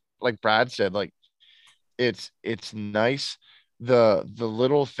 but like Brad said, like it's nice. The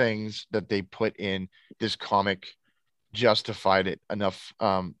little things that they put in this comic justified it enough.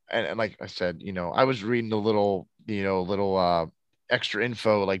 And like I said, I was reading the little extra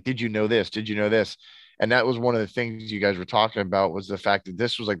info, like, did you know this? Did you know this? And that was one of the things you guys were talking about, was the fact that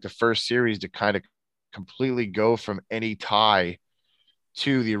this was like the first series to kind of completely go from any tie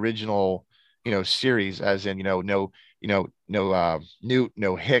to the original, series, as in, no, Newt,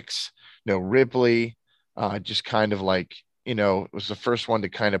 no Hicks, no Ripley, just kind of like, it was the first one to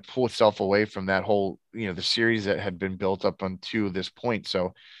kind of pull itself away from that whole, the series that had been built up until this point.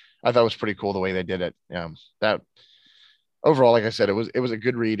 So I thought it was pretty cool the way they did it. That overall, like I said, it was a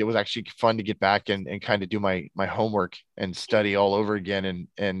good read. It was actually fun to get back and kind of do my homework and study all over again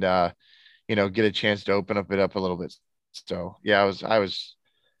and get a chance to open it up a little bit. So yeah, I was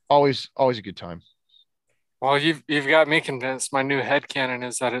always a good time. Well, you've got me convinced. My new headcanon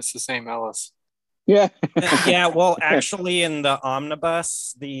is that it's the same Ellis. Yeah. Yeah. Well, actually, in the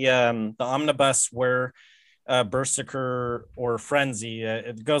omnibus, the omnibus where Berserker or Frenzy,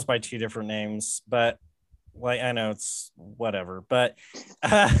 it goes by 2 different names, but like, I know it's whatever, but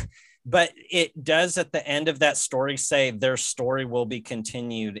it does at the end of that story say their story will be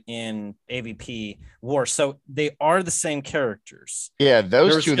continued in AVP War. So they are the same characters. Yeah,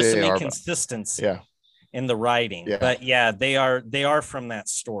 those There's two, just they some are. inconsistency Yeah. in the writing. Yeah. But yeah, they are from that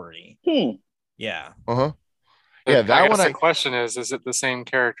story. Yeah. Uh-huh. Yeah, that one. The question is it the same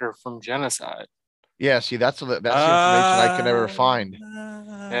character from Genocide? Yeah, see, that's the information I can never find.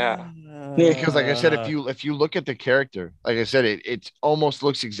 Yeah. Because like I said, if you look at the character, like I said, it almost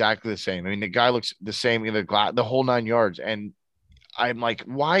looks exactly the same. I mean, the guy looks the same, the whole 9 yards. And I'm like,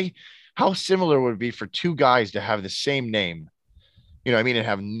 why? How similar would it be for 2 guys to have the same name? I mean, and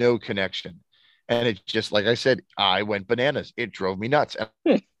have no connection. And it just, like I said, I went bananas. It drove me nuts.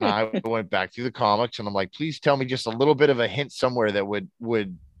 And I went back through the comics, and I'm like, please tell me just a little bit of a hint somewhere that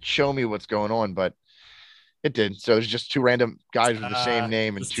would show me what's going on. But it did. So there's just 2 random guys with the same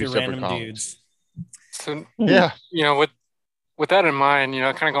name and 2 separate comics. Dudes. So yeah, with that in mind,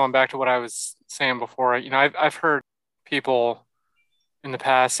 kind of going back to what I was saying before, I've heard people in the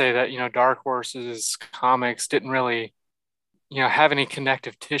past say that Dark Horse's comics didn't really have any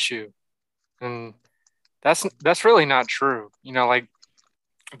connective tissue, and that's really not true. Like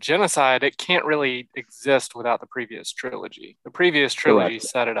Genocide, it can't really exist without the previous trilogy. The previous trilogy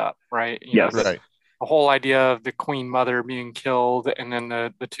set it up, right? Yes. Right. The whole idea of the Queen Mother being killed, and then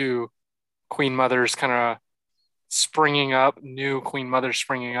the 2 Queen Mothers kind of new Queen Mothers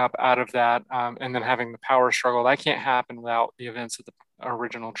springing up out of that, and then having the power struggle. That can't happen without the events of the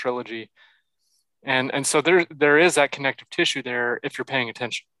original trilogy. And so there is that connective tissue there if you're paying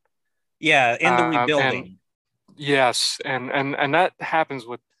attention. Yeah, in the rebuilding. Yes, and that happens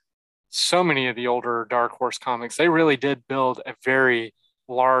with so many of the older Dark Horse comics. They really did build a very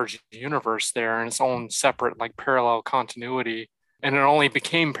large universe there and its own separate, like, parallel continuity. And it only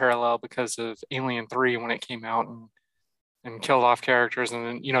became parallel because of Alien 3 when it came out and killed off characters.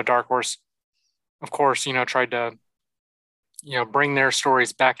 And then, Dark Horse, of course, tried to, bring their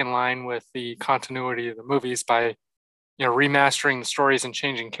stories back in line with the continuity of the movies by, remastering the stories and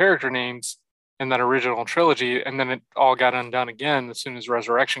changing character names in that original trilogy. And then it all got undone again as soon as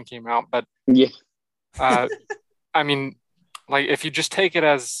Resurrection came out. But yeah, I mean, like, if you just take it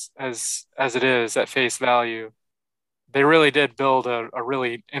as it is at face value, they really did build a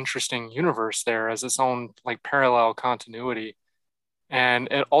really interesting universe there as its own, like, parallel continuity. And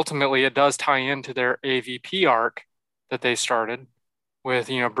it does tie into their AVP arc that they started with,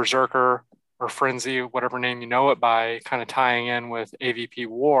 Berserker or Frenzy, whatever name you know it by, kind of tying in with AVP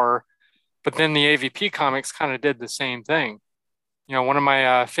War. But then the AVP comics kind of did the same thing. One of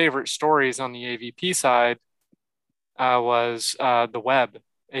my favorite stories on the AVP side was The Web,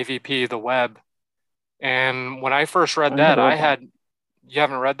 AVP The Web. And when I first read that, you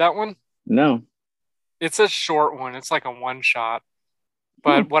haven't read that one? No. It's a short one. It's like a one-shot.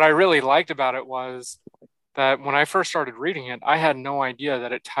 But what I really liked about it was that when I first started reading it, I had no idea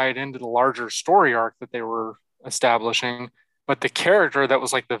that it tied into the larger story arc that they were establishing. But the character that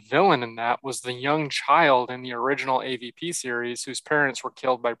was like the villain in that was the young child in the original AVP series whose parents were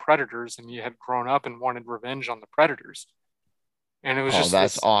killed by predators, and he had grown up and wanted revenge on the predators. And it was just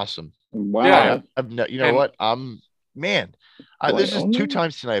that's awesome. Wow. Yeah. You know what? Man, this is 2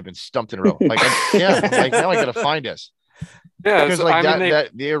 times tonight I've been stumped in a row. Like, like now I got to find this. Yeah, because like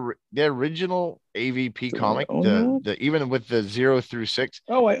the original AVP comic, the even with the 0 through 6.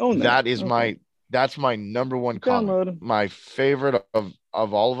 Oh, I own that. That is that's my number one comic, my favorite of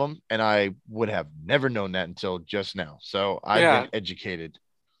all of them, and I would have never known that until just now. So I've been educated.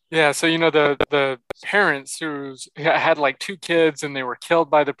 Yeah, so the parents who had like 2 kids and they were killed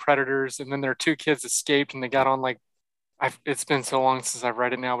by the predators, and then their 2 kids escaped and they got on like, it's been so long since I've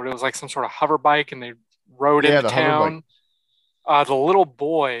read it now, but it was like some sort of hover bike and they rode into town. The little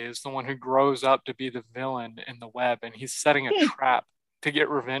boy is the one who grows up to be the villain in the web, and he's setting a trap to get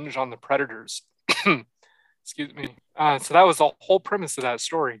revenge on the predators. Excuse me. So that was the whole premise of that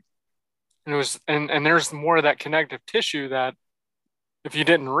story. And it was, and there's more of that connective tissue that if you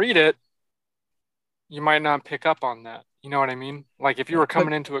didn't read it, you might not pick up on that. You know what I mean? Like if you were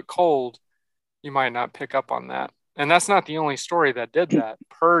coming into it cold, you might not pick up on that. And that's not the only story that did that.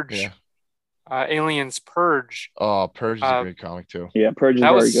 Purge. Aliens Purge. Oh, Purge is a great comic too. Yeah, Purge is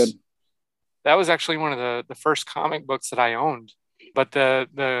very good. That was actually one of the first comic books that I owned. But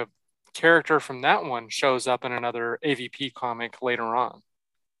the character from that one shows up in another AVP comic later on.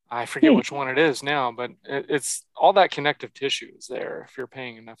 I forget which one it is now, but it's all that connective tissue is there if you're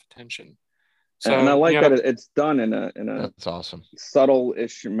paying enough attention. So, and I like that it's done in a that's awesome,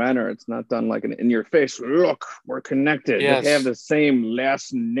 subtle-ish manner. It's not done like an in your face. Look, we're connected. Yes. They have the same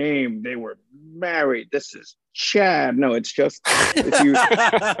last name. They were married. This is Chad. No, it's just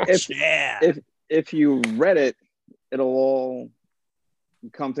if you read it, it'll all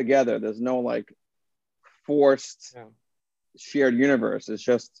come together. There's no like forced shared universe. It's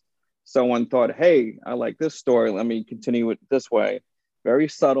just someone thought, hey, I like this story. Let me continue it this way. Very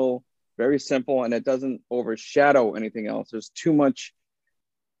subtle. Very simple, and it doesn't overshadow anything else. There's too much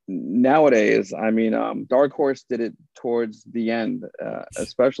nowadays. I mean, Dark Horse did it towards the end,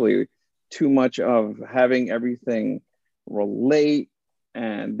 especially too much of having everything relate,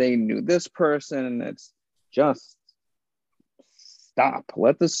 and they knew this person, and it's just stop.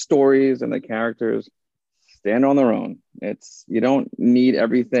 Let the stories and the characters stand on their own. You don't need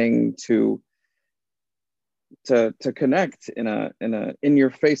everything to connect in a in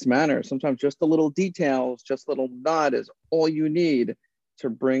your face manner. Sometimes just the little details, just a little nod is all you need to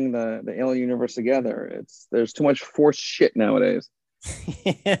bring the alien universe together. There's too much forced shit nowadays.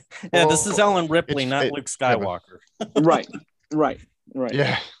 This is Ellen Ripley, not Luke Skywalker. Right.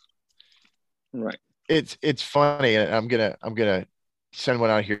 Yeah. Right. It's funny, and I'm gonna send one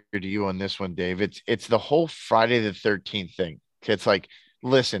out here to you on this one, Dave. It's the whole Friday the 13th thing. It's like,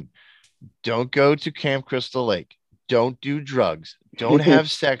 listen, don't go to Camp Crystal Lake. Don't do drugs. Don't have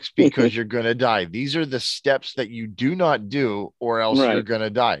sex because you're going to die. These are the steps that you do not do, or else you're going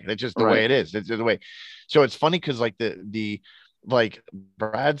to die. That's just the way it is. That's the way. So it's funny because like the like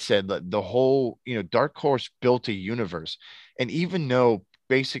Brad said, the whole, Dark Horse built a universe. And even though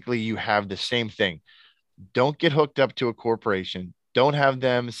basically you have the same thing, don't get hooked up to a corporation. Don't have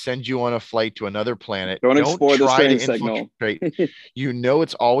them send you on a flight to another planet. Don't explore the train signal.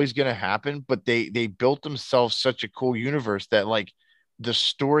 It's always going to happen, but they built themselves such a cool universe that like the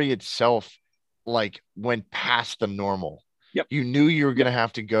story itself like went past the normal. Yep. You knew you were going to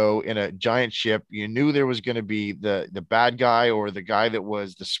have to go in a giant ship. You knew there was going to be the bad guy, or the guy that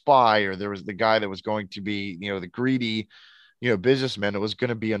was the spy, or there was the guy that was going to be, the greedy, businessman that was going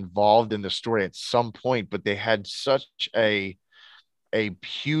to be involved in the story at some point. But they had such a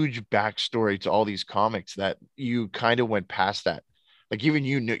huge backstory to all these comics that you kind of went past that. Like even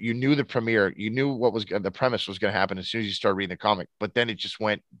you knew the premiere, you knew what was the premise was going to happen as soon as you started reading the comic, but then it just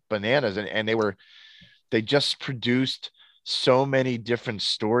went bananas, and they just produced so many different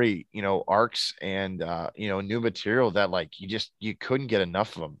story, arcs and, new material that like you couldn't get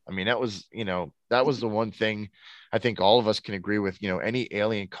enough of them. I mean, that was the one thing I think all of us can agree with, any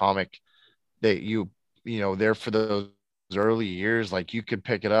alien comic that there for those early years, like you could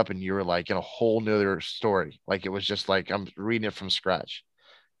pick it up and you were like in a whole nother story. Like it was just like I'm reading it from scratch.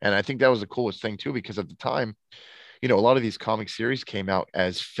 And I think that was the coolest thing too, because at the time, a lot of these comic series came out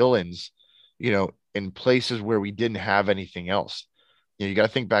as fill-ins, in places where we didn't have anything else. You got to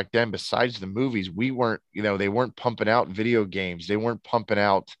think back then, besides the movies, we weren't, they weren't pumping out video games. They weren't pumping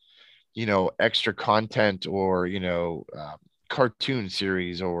out, extra content or, cartoon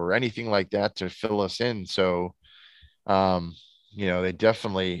series or anything like that to fill us in. So, they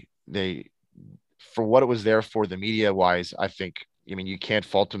for what it was there for, the media wise, I think, I mean, you can't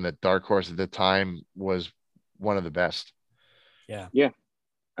fault them that Dark Horse at the time was one of the best. Yeah.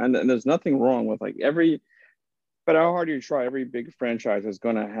 And there's nothing wrong with like but how hard you try, every big franchise is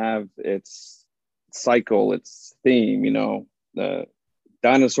going to have its cycle, its theme. The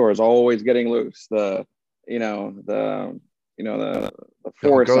dinosaurs always getting loose. The Don't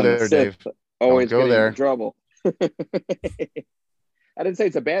Force go and the there, Sith Dave. always Don't go getting there. into trouble. I didn't say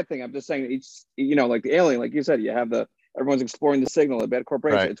it's a bad thing. I'm just saying each, like the Alien, like you said, you have everyone's exploring the signal, a bad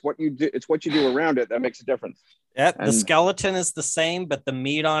corporation. Right. It's what you do. It's what you do around it that makes a difference. Yeah, And the skeleton is the same, but the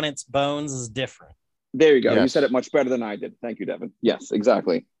meat on its bones is different. there you go. Yes. You said it much better than I did. Thank you, Devan. Yes,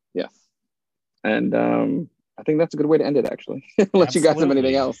 exactly. Yes. And I think that's a good way to end it, actually. Unless you guys have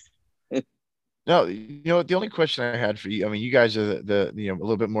anything else. No, the only question I had for you, I mean, you guys are the a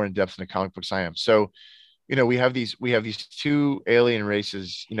little bit more in depth in the comic books I am. So, we have these two alien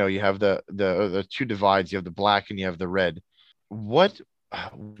races. You have the two divides. You have the black and you have the red. What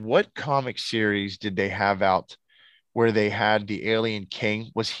comic series did they have out where they had the alien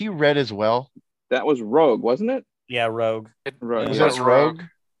king? Was he red as well? That was Rogue, wasn't it? Yeah, Rogue. Rogue. Was Yeah. that Rogue?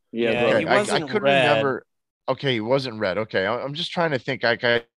 Yeah, Rogue. Okay, He wasn't I couldn't red. remember. Okay, he wasn't red. Okay, I'm just trying to think.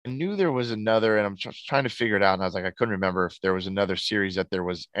 I knew there was another, and I'm just trying to figure it out. And I was like, I couldn't remember if there was another series that there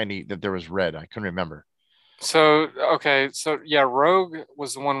was red. I couldn't remember. So yeah, Rogue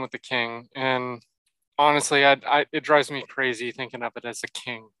was the one with the king, and honestly, it drives me crazy thinking of it as a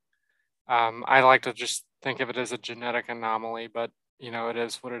king. I like to just think of it as a genetic anomaly, but it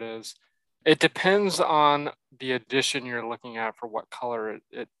is what it is. It depends on the edition you're looking at for what color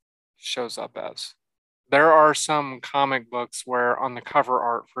it shows up as. There are some comic books where on the cover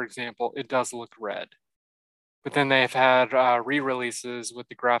art, for example, it does look red. But then they've had re-releases with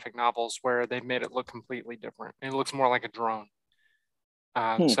the graphic novels where they've made it look completely different. It looks more like a drone.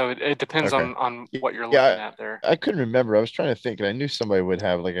 So it depends Okay. on what you're looking at there. I couldn't remember. I was trying to think, and I knew somebody would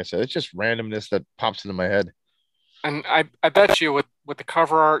have, like I said, it's just randomness that pops into my head. And I bet you with the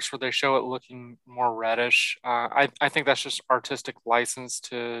cover arts where they show it looking more reddish, I think that's just artistic license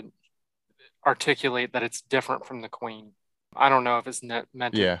to articulate that it's different from the Queen. I don't know if it's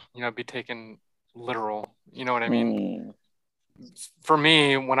meant to be taken literal. You know what I mean? For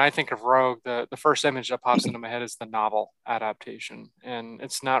me, when I think of Rogue, the first image that pops into my head is the novel adaptation, and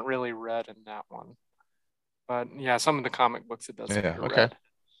it's not really red in that one. But yeah, some of the comic books it does. Yeah. Okay. Red.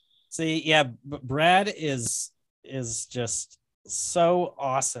 See, yeah, Brad is just so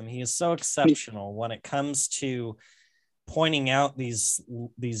awesome. He is so exceptional when it comes to pointing out these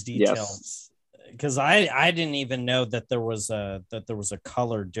details. Because I didn't even know that there was a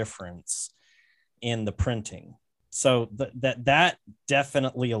color difference in the printing. So that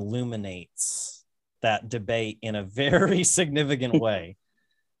definitely illuminates that debate in a very significant way.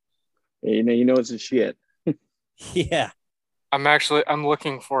 You know it's a shit. Yeah. I'm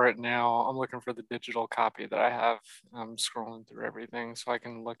looking for it now. I'm looking for the digital copy that I have. I'm scrolling through everything so I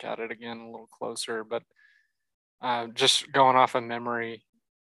can look at it again a little closer. But just going off of memory,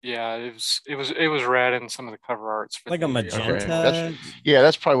 yeah, it was red in some of the cover arts. For like a magenta. Okay.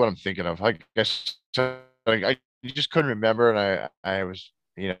 That's probably what I'm thinking of. I guess I just couldn't remember, and I was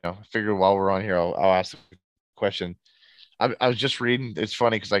figured while we're on here, I'll ask the question. I was just reading. It's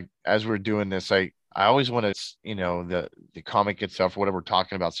funny because as we're doing this, I always want to the comic itself, whatever we're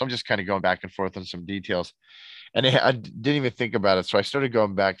talking about. So I'm just kind of going back and forth on some details, and I didn't even think about it. So I started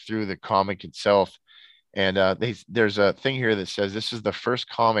going back through the comic itself. And there's a thing here that says this is the first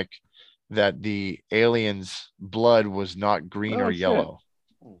comic that the aliens' blood was not green or yellow.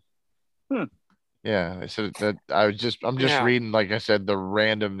 Yeah, so that I'm just reading, like I said, the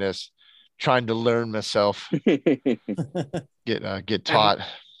randomness, trying to learn myself, get taught.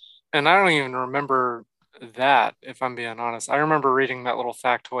 And I don't even remember that, if I'm being honest. I remember reading that little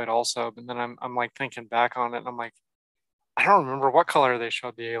factoid also, but then I'm like thinking back on it, and I'm like, I don't remember what color they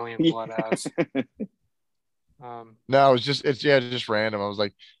showed the alien blood as. No, it's just random. I was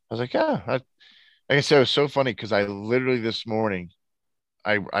like, yeah. Like I said, it was so funny because I literally this morning,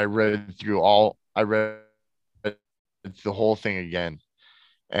 I read the whole thing again,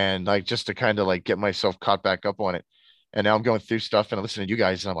 and just to kind of get myself caught back up on it. And now I'm going through stuff and I'm listening to you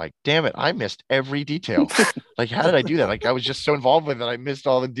guys, and I'm like, damn it, I missed every detail. How did I do that? I was just so involved with it, I missed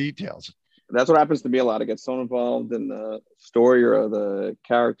all the details. That's what happens to me a lot. I get so involved in the story or the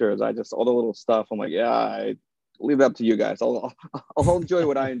characters. All the little stuff. I'm like, I leave it up to you guys. I'll enjoy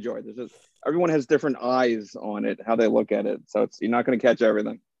what I enjoy. There's just everyone has different eyes on it, how they look at it. So you're not going to catch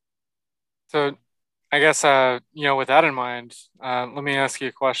everything. So I guess with that in mind, let me ask you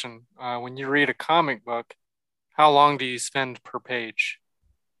a question. When you read a comic book, how long do you spend per page?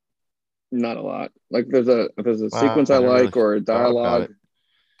 Not a lot. Like if there's a Wow, sequence I I never really like or a thought about dialogue, it.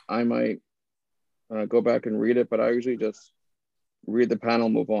 I might go back and read it. But I usually just read the panel,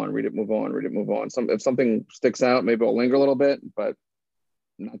 move on, read it, move on, read it, move on. If something sticks out, maybe I'll linger a little bit, but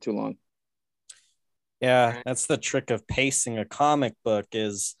not too long. Yeah, that's the trick of pacing a comic book.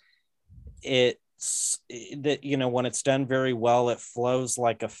 Is it's that, you know, when it's done very well, it flows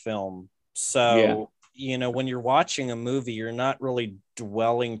like a film. So, you know, when you're watching a movie, you're not really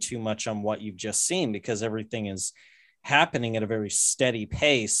dwelling too much on what you've just seen because everything is happening at a very steady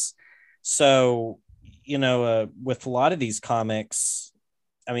pace. So, you know, with a lot of these comics,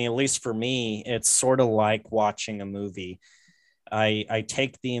 I mean, at least for me, it's sort of like watching a movie. I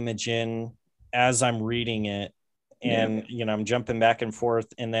take the image in as I'm reading it, and you know, I'm jumping back and forth,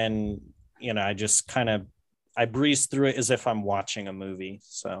 and then, you know, I just kind of I breeze through it as if I'm watching a movie.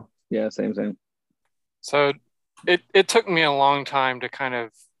 So Yeah, same. So it took me a long time to kind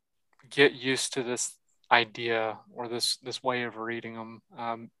of get used to this idea or this way of reading them,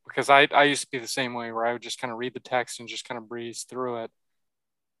 because I used to be the same way where I would just kind of read the text and just kind of breeze through it.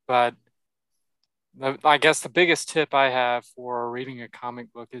 But I guess the biggest tip I have for reading a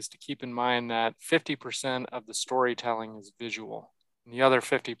comic book is to keep in mind that 50% of the storytelling is visual, and the other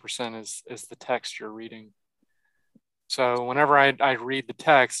 50% is the text you're reading. So whenever I read the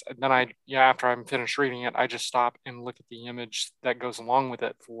text, then after I'm finished reading it, I just stop and look at the image that goes along with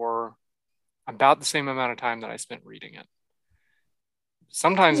it for about the same amount of time that I spent reading it.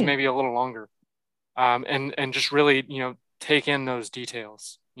 Sometimes maybe a little longer, and just really, you know, take in those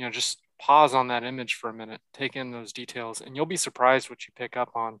details. You know, just pause on that image for a minute, take in those details, and you'll be surprised what you pick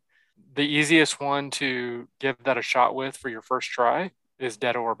up on. The easiest one to give that a shot with for your first try is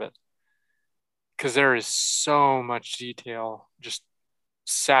Dead Orbit, because there is so much detail just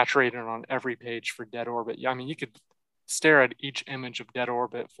saturated on every page for Dead Orbit. I mean, you could stare at each image of Dead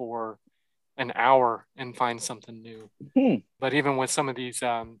Orbit for an hour and find something new. But even with some of these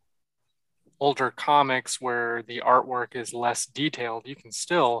older comics where the artwork is less detailed, you can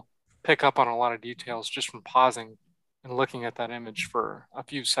still pick up on a lot of details just from pausing and looking at that image for a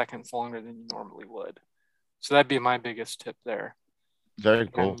few seconds longer than you normally would. So that'd be my biggest tip there. Very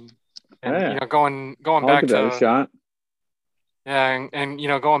cool. And you know, going I'll back give that to a shot. Yeah, and you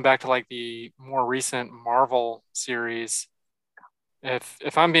know, going back to like the more recent Marvel series,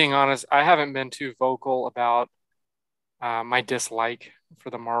 if I'm being honest, I haven't been too vocal about my dislike for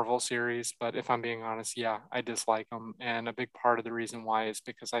the Marvel series, but if I'm being honest, yeah, I dislike them, and a big part of the reason why is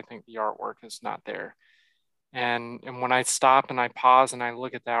because I think the artwork is not there. And when I stop and I pause and I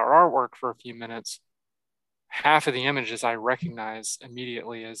look at that artwork for a few minutes, half of the images I recognize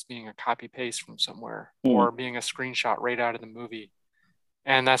immediately as being a copy paste from somewhere or being a screenshot right out of the movie.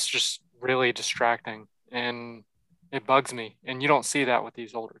 And that's just really distracting and it bugs me. And you don't see that with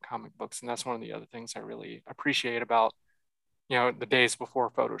these older comic books. And that's one of the other things I really appreciate about, you know, the days before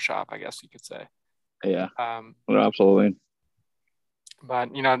Photoshop, I guess you could say. Yeah, absolutely.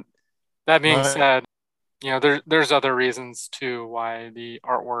 But, you know, that being said, you know, there's other reasons too why the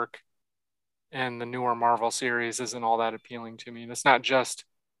artwork in the newer Marvel series isn't all that appealing to me. And it's not just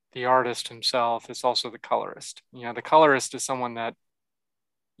the artist himself, it's also the colorist. You know, the colorist is someone that,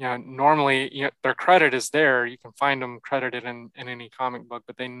 you know, normally, you know, their credit is there. You can find them credited in any comic book,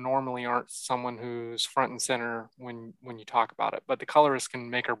 but they normally aren't someone who's front and center when you talk about it. But the colorist can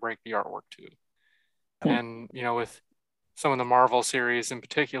make or break the artwork too. And, you know, with some of the Marvel series in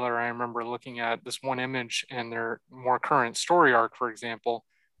particular, I remember looking at this one image in their more current story arc, for example,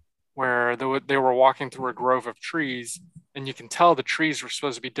 where they were walking through a grove of trees, and you can tell the trees were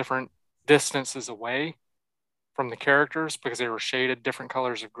supposed to be different distances away from the characters because they were shaded different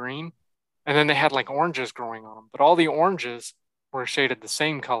colors of green. And then they had like oranges growing on them, but all the oranges were shaded the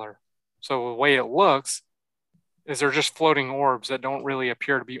same color. So the way it looks is they're just floating orbs that don't really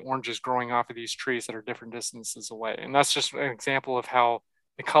appear to be oranges growing off of these trees that are different distances away. And that's just an example of how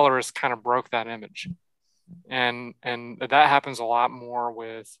the colorist kind of broke that image. And that happens a lot more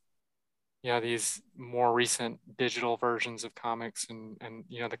with, you know, these more recent digital versions of comics and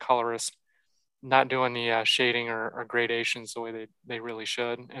you know, the colorists not doing the shading or gradations the way they really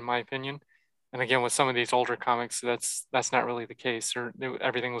should, in my opinion. And again, with some of these older comics, that's not really the case.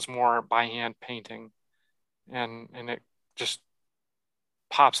 Everything was more by hand painting, and it just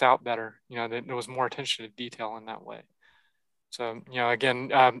pops out better. You know, there was more attention to detail in that way. So, you know,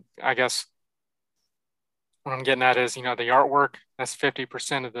 again, I guess what I'm getting at is, you know, the artwork, that's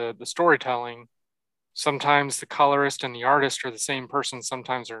 50% of the storytelling. Sometimes the colorist and the artist are the same person,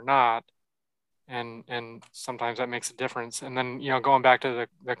 sometimes they're not. And sometimes that makes a difference. And then, you know, going back to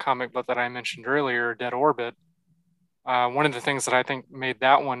the comic book that I mentioned earlier, Dead Orbit, One of the things that I think made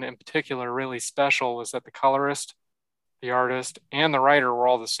that one in particular really special was that the colorist, the artist, and the writer were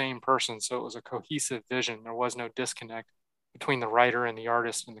all the same person. So it was a cohesive vision. There was no disconnect between the writer and the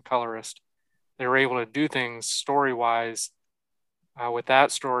artist and the colorist. They were able to do things story-wise with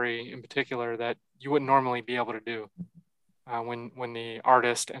that story in particular that you wouldn't normally be able to do when the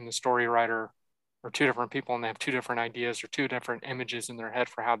artist and the story writer are two different people and they have two different ideas or two different images in their head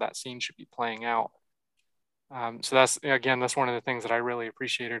for how that scene should be playing out. So that's one of the things that I really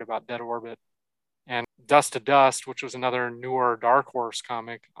appreciated about Dead Orbit. And Dust to Dust, which was another newer Dark Horse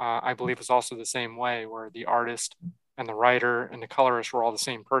comic, I believe was also the same way, where the artist and the writer and the colorist were all the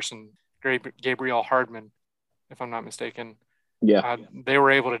same person, Gabriel Hardman, if I'm not mistaken. Yeah. They were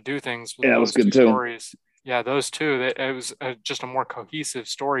able to do things with those two stories. Yeah, those two, it was just a more cohesive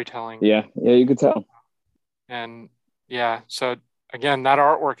storytelling. Yeah, you could tell. And yeah, so again, that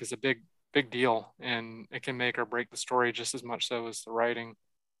artwork is a big deal, and it can make or break the story just as much so as the writing.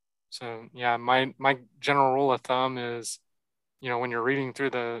 So yeah, my general rule of thumb is, when you're reading through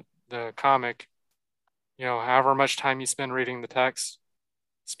the comic, however much time you spend reading the text,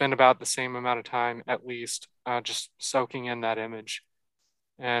 spend about the same amount of time at least just soaking in that image.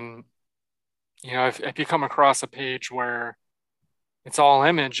 And if you come across a page where it's all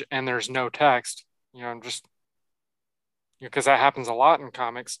image and there's no text, just because that happens a lot in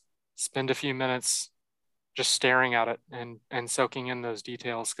comics, spend a few minutes just staring at it and soaking in those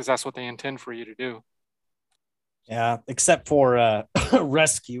details, because that's what they intend for you to do. Yeah, except for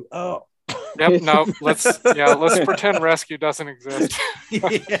Rescue. Oh. Yep. No. Let's pretend Rescue doesn't exist. Yeah.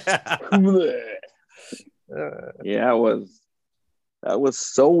 That was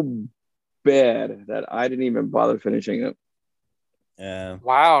so bad that I didn't even bother finishing it. Yeah.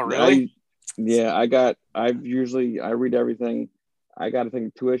 Wow. Really? I read everything. I got to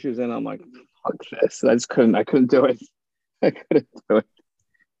think 2 issues in. I'm like, fuck this. I couldn't do it. I couldn't do it.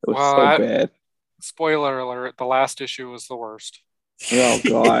 It was so bad. Spoiler alert, the last issue was the worst. Oh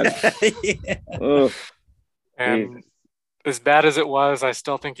God. Yeah. And Jesus. As bad as it was, I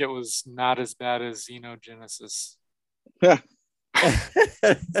still think it was not as bad as Xenogenesis. Yeah. I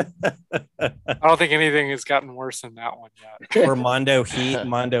don't think anything has gotten worse than that one yet. Or Mondo Heat,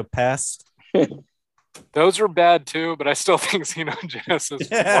 Mondo Pest. Those were bad too, but I still think Xenogenesis was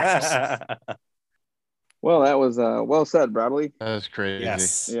worse. Well, that was well said, Bradley. That was crazy.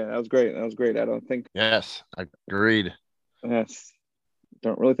 Yes. Yeah, that was great. I don't think. Yes, agreed. Yes.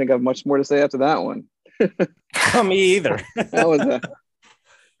 Don't really think I have much more to say after that one. Me either. That was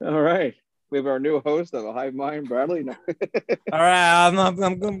all right. We have our new host of a Hive Mind, Bradley. No. All right, I'm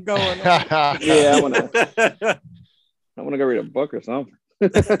going. Yeah, I want to go read a book or something.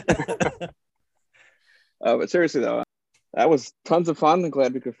 But seriously though, that was tons of fun. I'm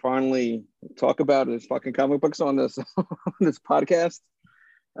glad we could finally talk about his fucking comic books on this this podcast.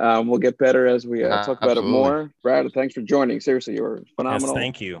 We'll get better as we talk about it more. Brad, thanks for joining. Seriously, you were phenomenal. Yes,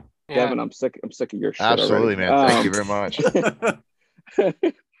 thank you. Devin, I'm sick of your shit Absolutely, already. man. Thank you very much.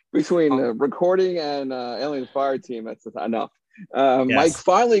 Between recording and Alien Fire Team, that's enough. Yes. Mike,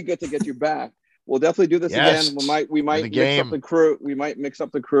 finally get to get you back. We'll definitely do this again. We might mix up the crew. We might mix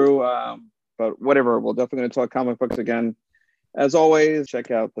up the crew, but whatever. We're definitely going to talk comic books again. As always, check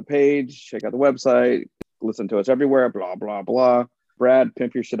out the page, check out the website, listen to us everywhere. Blah blah blah. Brad,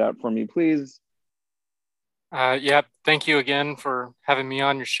 pimp your shit out for me, please. Thank you again for having me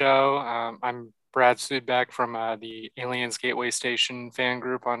on your show. I'm Brad Suedbeck from the Aliens Gateway Station fan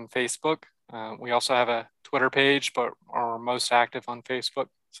group on Facebook. We also have a Twitter page, but are most active on Facebook.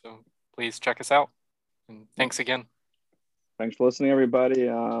 So please check us out. And thanks again. Thanks for listening, everybody.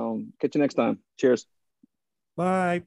 Catch you next time. Cheers. Bye.